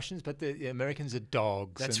 The Russians, but the Americans are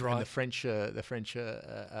dogs. That's right. And the French are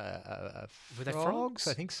Were they frogs?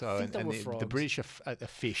 I think so. I think they were frogs. The British are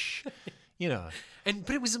fish.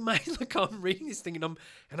 But it was amazing. Like, I'm reading this thing, and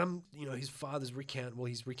I'm his father's recount. Well,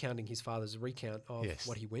 he's recounting his father's recount of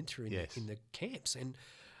what he went through in the camps, and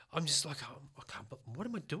I'm just like, I can't. But what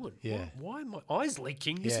am I doing? Yeah. Why are my eyes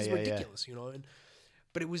leaking? This is ridiculous,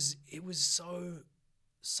 But it was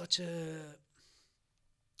such an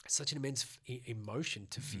immense emotion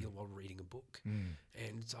to feel while reading a book,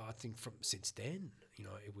 and so I think since then,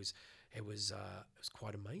 it was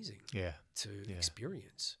quite amazing. To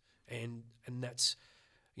experience. And that's,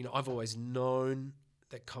 I've always known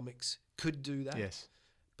that comics could do that. Yes.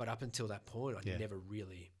 But up until that point, I never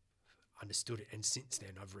really understood it. And since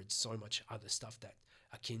then, I've read so much other stuff that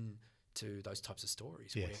akin to those types of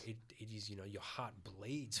stories where it is, your heart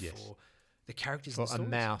bleeds for the characters for in the stories. A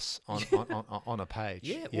mouse on a page.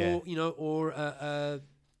 Or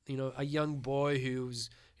a young boy who's,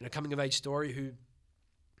 coming of age story who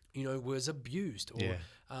was abused, or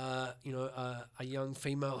a young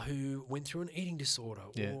female who went through an eating disorder,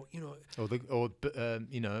 or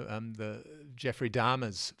the Jeffrey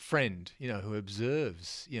Dahmer's friend, who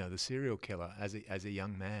observes, the serial killer as a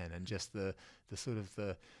young man, and just the sort of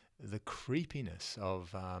the creepiness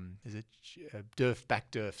of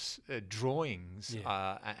Bakderf's drawings,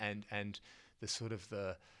 and the sort of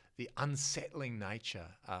the unsettling nature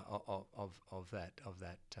of that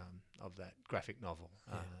graphic novel.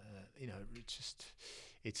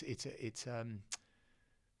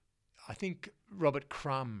 I think Robert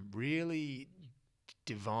Crumb really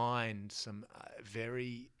divined some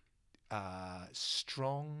very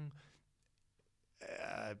strong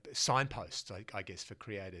signposts, I guess, for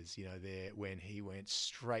creators. There when he went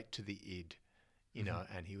straight to the id,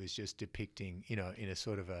 and he was just depicting, in a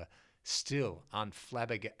sort of a still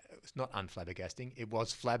it's not unflabbergasting. It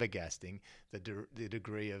was flabbergasting the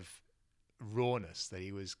degree of rawness that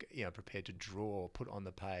he was, prepared to draw, put on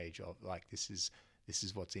the page of, like, this is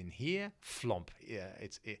what's in here. Flomp. Yeah,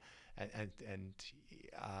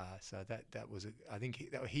 so that was I think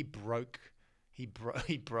he broke. Well,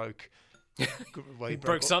 he broke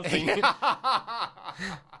something.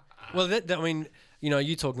 Well,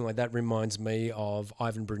 you talking like that reminds me of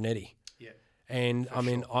Ivan Brunetti. Yeah. And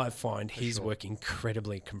I find his work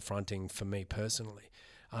incredibly confronting for me personally.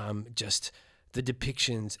 Just the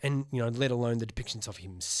depictions, and let alone the depictions of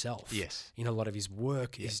himself. Yes. A lot of his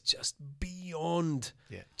work is just beyond,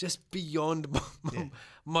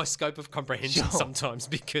 my scope of comprehension sometimes,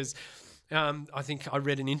 because I think I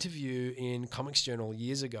read an interview in Comics Journal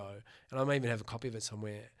years ago, and I may even have a copy of it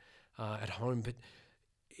somewhere at home, but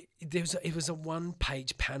it was a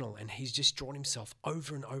one-page panel, and he's just drawn himself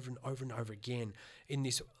over and over and over and over again in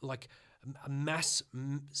this, like, a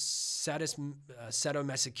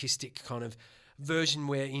sadomasochistic kind of version,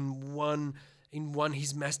 where in one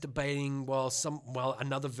he's masturbating while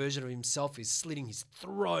another version of himself is slitting his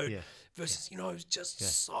throat, versus just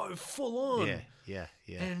so full on. Yeah.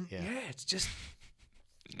 It's just,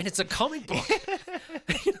 and it's a comic book.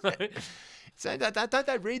 So don't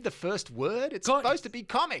they read the first word? It's supposed to be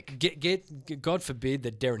comic. God forbid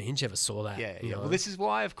that Darren Hinch ever saw that. Yeah. Well, this is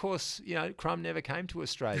why, of course, Crumb never came to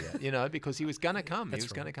Australia, because he was going to come. He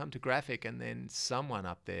was going to come to Graphic, and then someone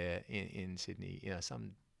up there in Sydney,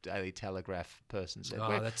 some Daily Telegraph person said,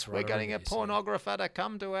 we're getting a pornographer to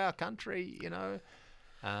come to our country,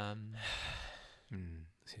 I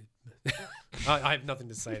have nothing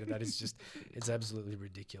to say to that. It's absolutely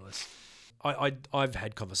ridiculous. I've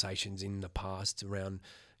had conversations in the past around,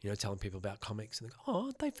 telling people about comics, and they go,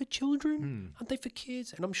 aren't they for children? Aren't they for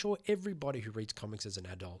kids? And I'm sure everybody who reads comics as an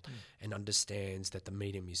adult and understands that the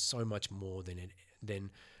medium is so much more than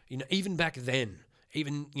even back then,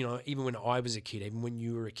 even when I was a kid, even when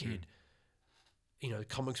you were a kid,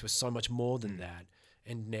 comics were so much more than that.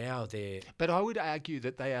 And now they're... But I would argue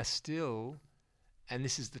that they are still, and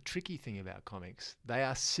this is the tricky thing about comics, they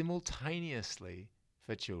are simultaneously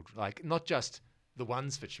for children, like not just the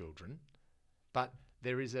ones for children, but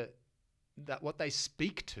there is that what they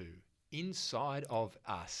speak to inside of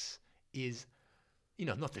us is,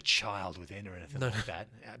 not the child within or anything like that,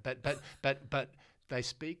 but they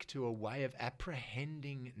speak to a way of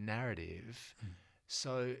apprehending narrative.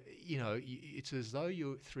 So, it's as though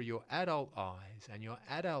through your adult eyes and your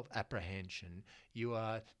adult apprehension, you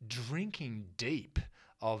are drinking deep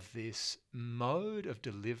of this mode of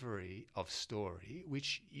delivery of story,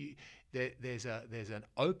 which there's an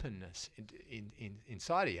openness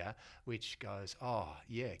inside of you, which goes,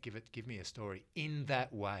 give me a story in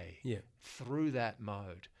that way, through that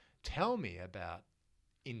mode. Tell me about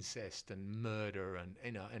incest and murder and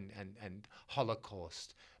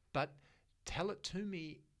Holocaust, but tell it to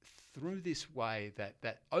me through this way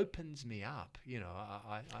that opens me up.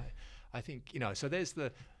 I think so. There's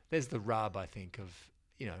the rub, I think, of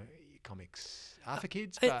comics are for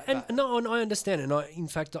kids. And I understand, and in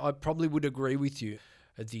fact I probably would agree with you.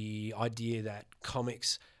 The idea that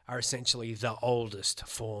comics are essentially the oldest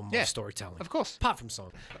form of storytelling, of course, apart from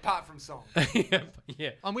song.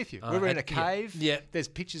 I'm with you. We're in a cave. There's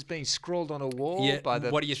pictures being scrawled on a wall by the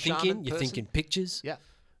What are you thinking? person. You're thinking pictures. Yeah.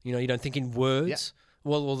 You don't think in words.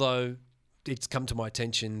 Well, although it's come to my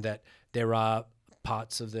attention that there are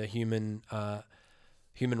parts of the human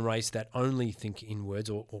race that only think in words,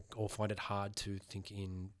 or find it hard to think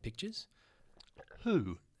in pictures.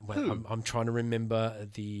 Who? Well, I'm trying to remember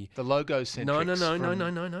the logocentrics.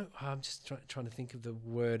 No. I'm just trying to think of the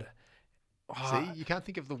word. See, you can't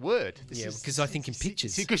think of the word. Because I think in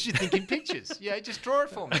pictures. Because you think in pictures. Yeah, just draw it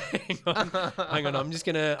for me. Hang on. I'm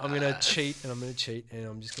gonna cheat, and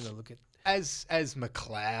I'm just gonna look at as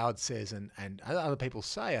McLeod says, and other people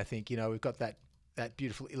say, I think, we've got that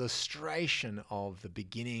beautiful illustration of the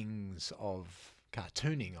beginnings of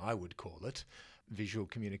cartooning, I would call it, visual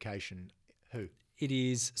communication. Who? It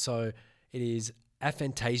is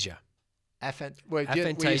aphantasia. Where you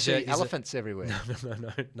Aphantasia see is elephants everywhere.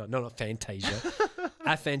 No, not Fantasia.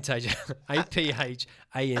 Aphantasia. Aphantasia.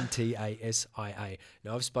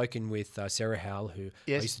 Now, I've spoken with Sarah Howell, who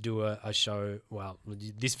I used to do a show,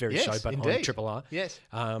 this very show, but indeed. on Triple R. Yes.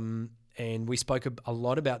 And we spoke a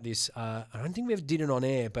lot about this. I don't think we ever did it on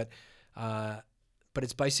air, but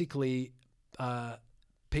it's basically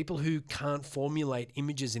people who can't formulate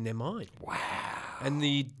images in their mind. Wow. And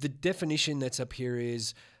the definition that's up here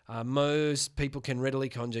is most people can readily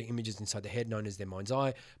conjure images inside their head, known as their mind's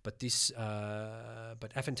eye. But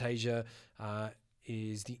aphantasia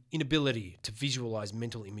is the inability to visualize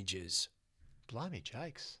mental images. Blimey,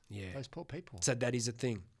 Jakes. Yeah. Those poor people. So that is a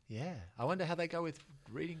thing. Yeah. I wonder how they go with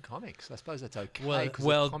reading comics. I suppose that's okay because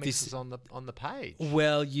Well, the comics is on the page.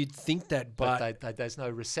 Well, you'd think that, but there's no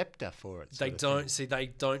receptor for it. they don't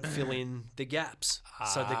fill in the gaps.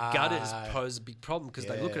 So the gutters pose a big problem because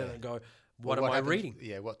they look at it and go, what am I reading?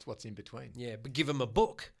 Yeah, what's in between? Yeah, but give them a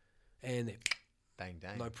book and they're Bang,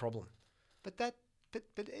 dang. no problem. But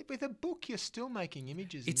with a book, you're still making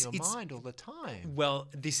images in your mind all the time. Well,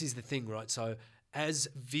 this is the thing, right? So as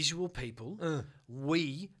visual people,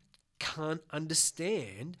 we can't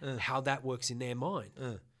understand how that works in their mind.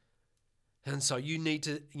 And so you need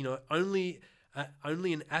to, only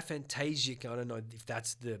an aphantasic, I don't know if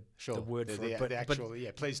that's the word for it. But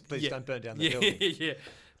please don't burn down the building. Yeah.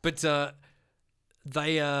 But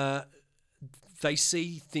they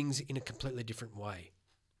see things in a completely different way.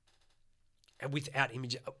 And without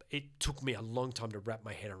image, it took me a long time to wrap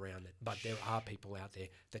my head around it. But there are people out there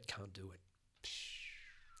that can't do it.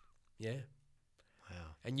 Yeah.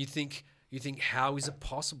 Wow. And you think, how is it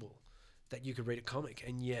possible that you could read a comic?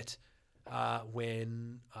 And yet,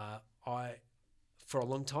 when for a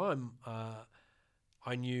long time,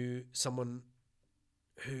 I knew someone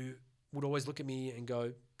who would always look at me and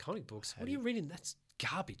go, comic books, what are you reading? That's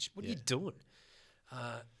garbage. What are you doing?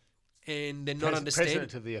 And they're not understanding.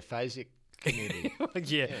 President of the aphasic community.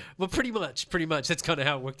 yeah. Well, pretty much. That's kind of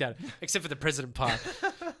how it worked out, except for the president part.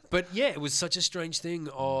 But yeah, it was such a strange thing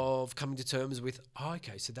of coming to terms with,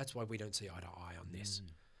 okay, so that's why we don't see eye to eye on this,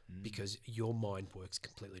 because your mind works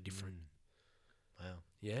completely different. Wow.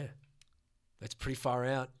 Yeah. That's pretty far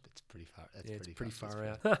out. It's pretty far. It's pretty far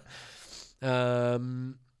out.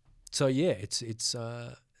 So yeah, it's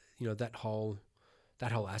that whole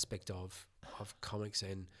aspect of comics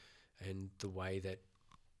and the way that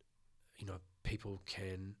people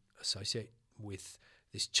can associate with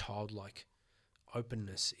this childlike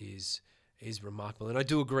openness is remarkable, and I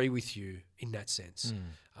do agree with you in that sense.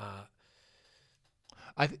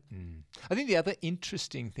 I think the other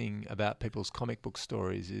interesting thing about people's comic book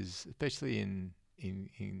stories is, especially in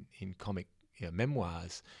comic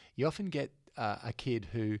memoirs, you often get a kid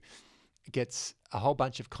who gets a whole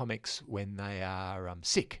bunch of comics when they are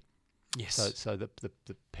sick. Yes. So the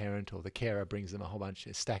parent or the carer brings them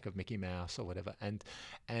a stack of Mickey Mouse or whatever, and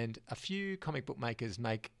a few comic book makers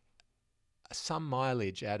make some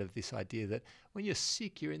mileage out of this idea that when you're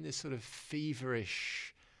sick, you're in this sort of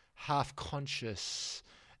feverish, half-conscious,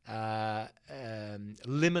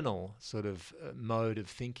 liminal sort of mode of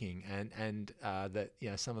thinking, and that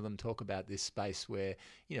some of them talk about this space where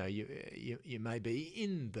you may be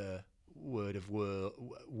in the world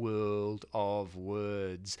of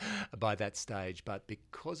words by that stage, but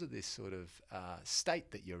because of this sort of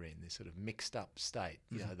state that you're in, this sort of mixed up state,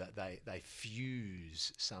 that they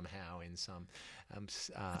fuse somehow in some.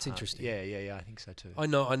 That's interesting. Yeah, I think so too. I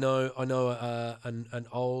know. An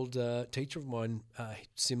old teacher of mine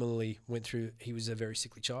similarly went through. He was a very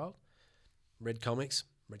sickly child. Read comics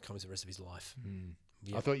the rest of his life.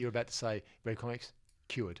 Yep. I thought you were about to say read comics,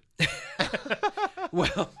 cured.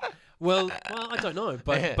 Well, I don't know,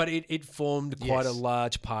 but it formed quite a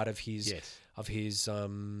large part of his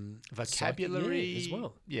vocabulary as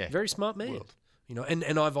well. Yeah, very smart man. World.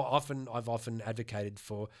 And I've often advocated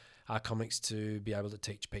for comics to be able to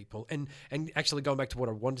teach people, and actually going back to what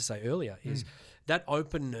I wanted to say earlier is that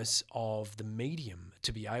openness of the medium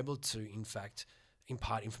to be able to in fact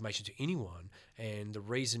impart information to anyone, and the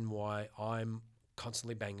reason why I'm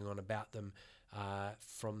constantly banging on about them.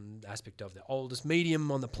 From the aspect of the oldest medium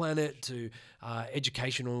on the planet to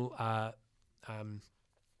educational,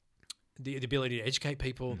 the ability to educate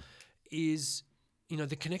people is,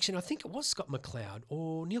 the connection. I think it was Scott McLeod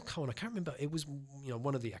or Neil Cohen. I can't remember. It was,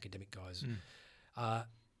 one of the academic guys.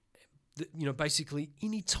 basically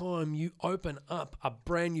any time you open up a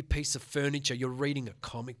brand new piece of furniture, you're reading a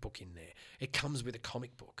comic book in there. It comes with a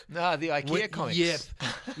comic book. No, the IKEA comics.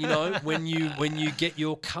 Yep. When you get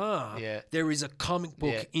your car, Yeah. there is a comic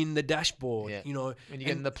book Yeah. in the dashboard. Yeah. You know, When you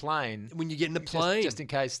get in the plane. when you get in the plane, Just in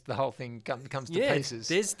case the whole thing comes to pieces.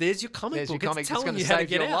 There's your comic There's your book. comic It's that's telling gonna you how to save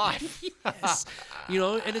get your out. life. Yes.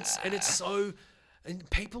 And it's so, and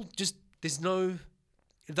people just there's no.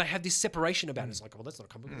 They have this separation about it. It's like, well, that's not a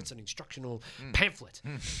comic book. It's an instructional pamphlet.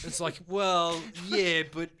 It's like, well, yeah,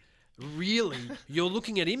 but really, you're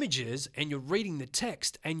looking at images and you're reading the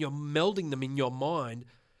text and you're melding them in your mind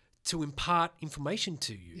to impart information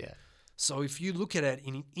to you. Yeah. So if you look at it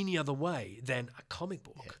in any other way than a comic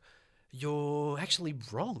book, you're actually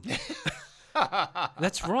wrong.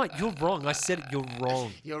 That's right. You're wrong. I said it. You're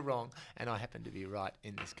wrong. You're wrong, and I happen to be right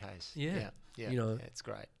in this case. Yeah. Yeah. Yeah, it's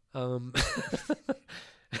great.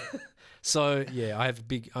 So yeah, I have a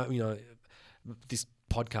big, this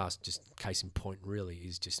podcast, just case in point, really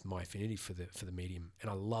is just my affinity for the medium, and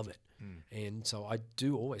I love it. And so I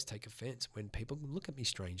do always take offense when people look at me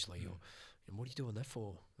strangely, or and what are you doing that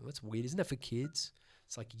for? Well, that's weird. Isn't that for kids?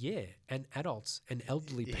 It's like, yeah, and adults and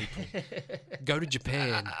elderly people. Go to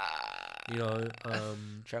Japan,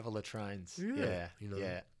 Travel the trains. Yeah,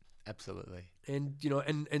 Yeah, absolutely. and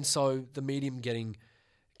and so the medium getting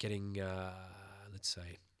let's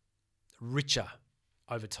say richer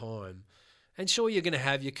over time. And sure, you're going to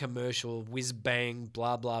have your commercial whiz bang,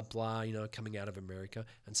 blah blah blah, coming out of America,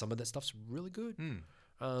 and some of that stuff's really good.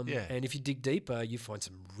 Yeah. And if you dig deeper, you find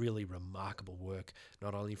some really remarkable work,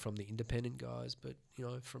 not only from the independent guys, but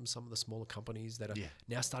from some of the smaller companies that are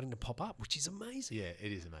now starting to pop up, which is amazing. Yeah,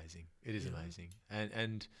 it is amazing. It is amazing.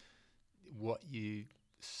 And what you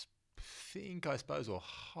think, I suppose, or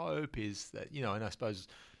hope is that, and I suppose,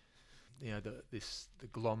 the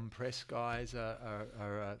Glom Press guys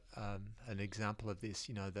are an example of this,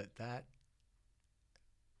 that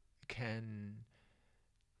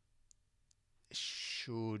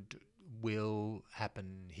will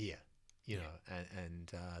happen here, and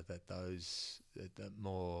that the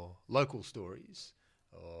more local stories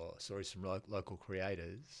or stories from local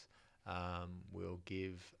creators will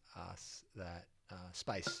give us that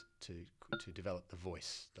space to develop the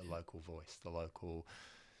voice, the local voice, the local,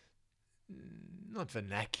 not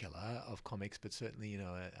vernacular of comics, but certainly,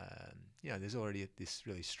 there's already this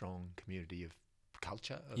really strong community of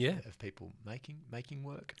culture of people making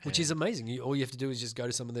work, which is amazing. All you have to do is just go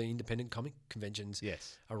to some of the independent comic conventions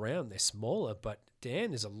around. They're smaller, but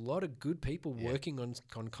damn, there's a lot of good people working on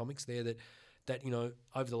comics there that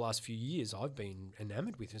over the last few years I've been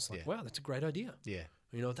enamored with. It's like, wow, that's a great idea. Yeah.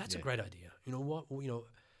 That's a great idea. You know what?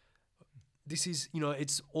 This is,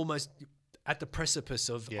 it's almost at the precipice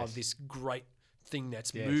of this great thing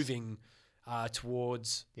that's moving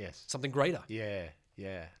towards something greater. Yeah.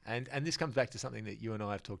 Yeah, and this comes back to something that you and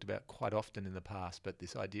I have talked about quite often in the past, but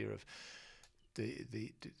this idea of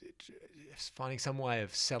the finding some way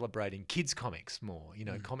of celebrating kids' comics more,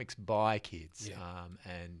 comics by kids,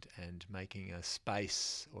 and making a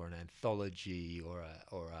space or an anthology or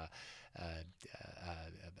a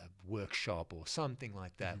workshop or something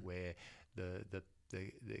like that where the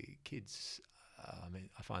kids.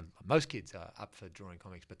 I find most kids are up for drawing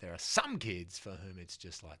comics, but there are some kids for whom it's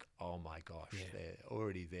just like, oh my gosh, they're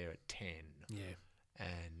already there at 10. Yeah.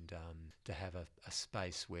 And to have a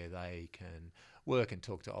space where they can work and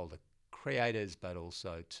talk to older creators, but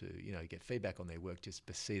also to, get feedback on their work, just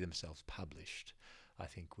to see themselves published, I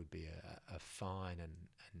think would be a fine and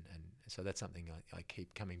so that's something I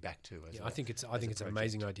keep coming back to. I think it's an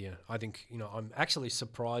amazing idea. I think I'm actually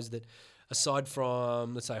surprised that aside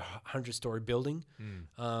from, let's say, 100-story building,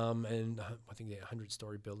 and I think they're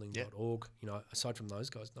 100storybuilding.org. Aside from those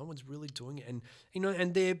guys, no one's really doing it, and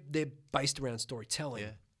and they're based around storytelling.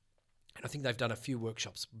 Yeah. And I think they've done a few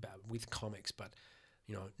workshops with comics, but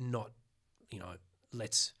not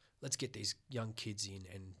let's get these young kids in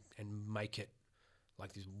and make it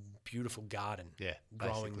like this beautiful garden,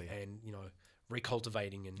 growing basically. and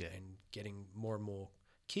recultivating and getting more and more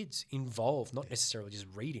kids involved, not necessarily just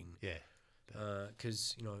reading. Yeah,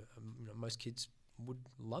 because most kids would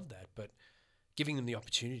love that, but giving them the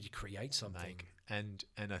opportunity to create something, and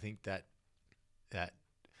I think that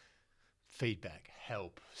feedback,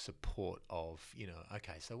 help, support of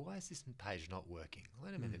okay, so why is this page not working?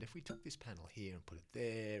 Wait a minute, if we took this panel here and put it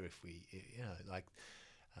there, if we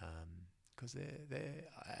because they're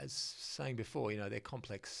as saying before, they're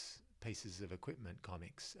complex pieces of equipment,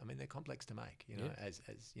 comics. I mean, they're complex to make, as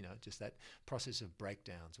just that process of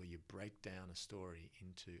breakdowns where you break down a story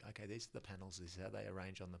into, okay, these are the panels, this is how they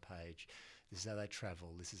arrange on the page, this is how they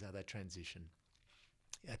travel, this is how they transition.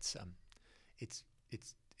 it's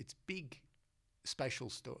big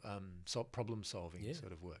spatial problem solving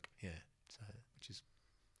sort of work. Yeah, so which is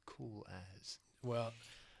cool as. Well,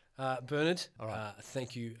 Bernard, All right.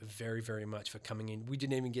 thank you very, very much for coming in. We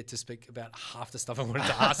didn't even get to speak about half the stuff I wanted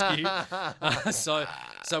to ask you. So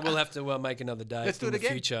we'll have to make another day Let's do in it the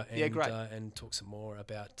again. future and, Yeah, great. And talk some more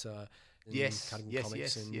about Yes, cutting yes, comics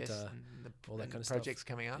yes, and yes. all that and kind of projects stuff.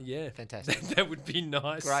 coming up. Yeah. Fantastic. That would be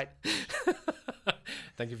nice. Great.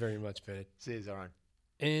 Thank you very much, Bernard. See you, Zoran.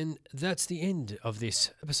 And that's the end of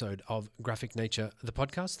this episode of Graphic Nature, the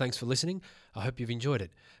podcast. Thanks for listening. I hope you've enjoyed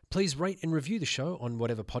it. Please rate and review the show on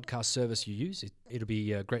whatever podcast service you use. It'll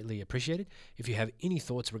be greatly appreciated. If you have any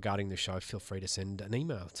thoughts regarding the show, feel free to send an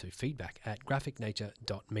email to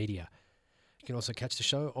feedback@graphicnature.media. You can also catch the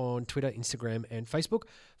show on Twitter, Instagram, and Facebook.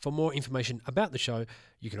 For more information about the show,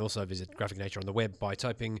 you can also visit Graphic Nature on the web by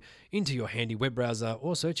typing into your handy web browser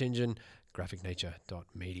or search engine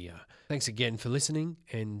graphicnature.media. Thanks again for listening,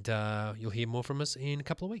 and you'll hear more from us in a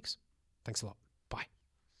couple of weeks. Thanks a lot. Bye.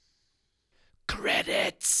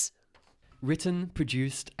 Credits! Written,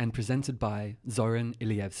 produced, and presented by Zoran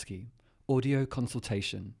Ilievsky. Audio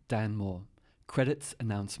consultation, Dan Moore. Credits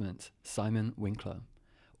announcement, Simon Winkler.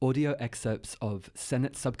 Audio excerpts of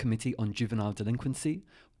Senate Subcommittee on Juvenile Delinquency,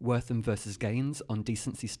 Wortham versus Gaines on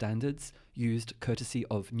Decency Standards, used courtesy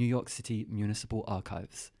of New York City Municipal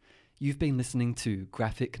Archives. You've been listening to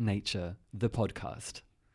Graphic Nature, the podcast.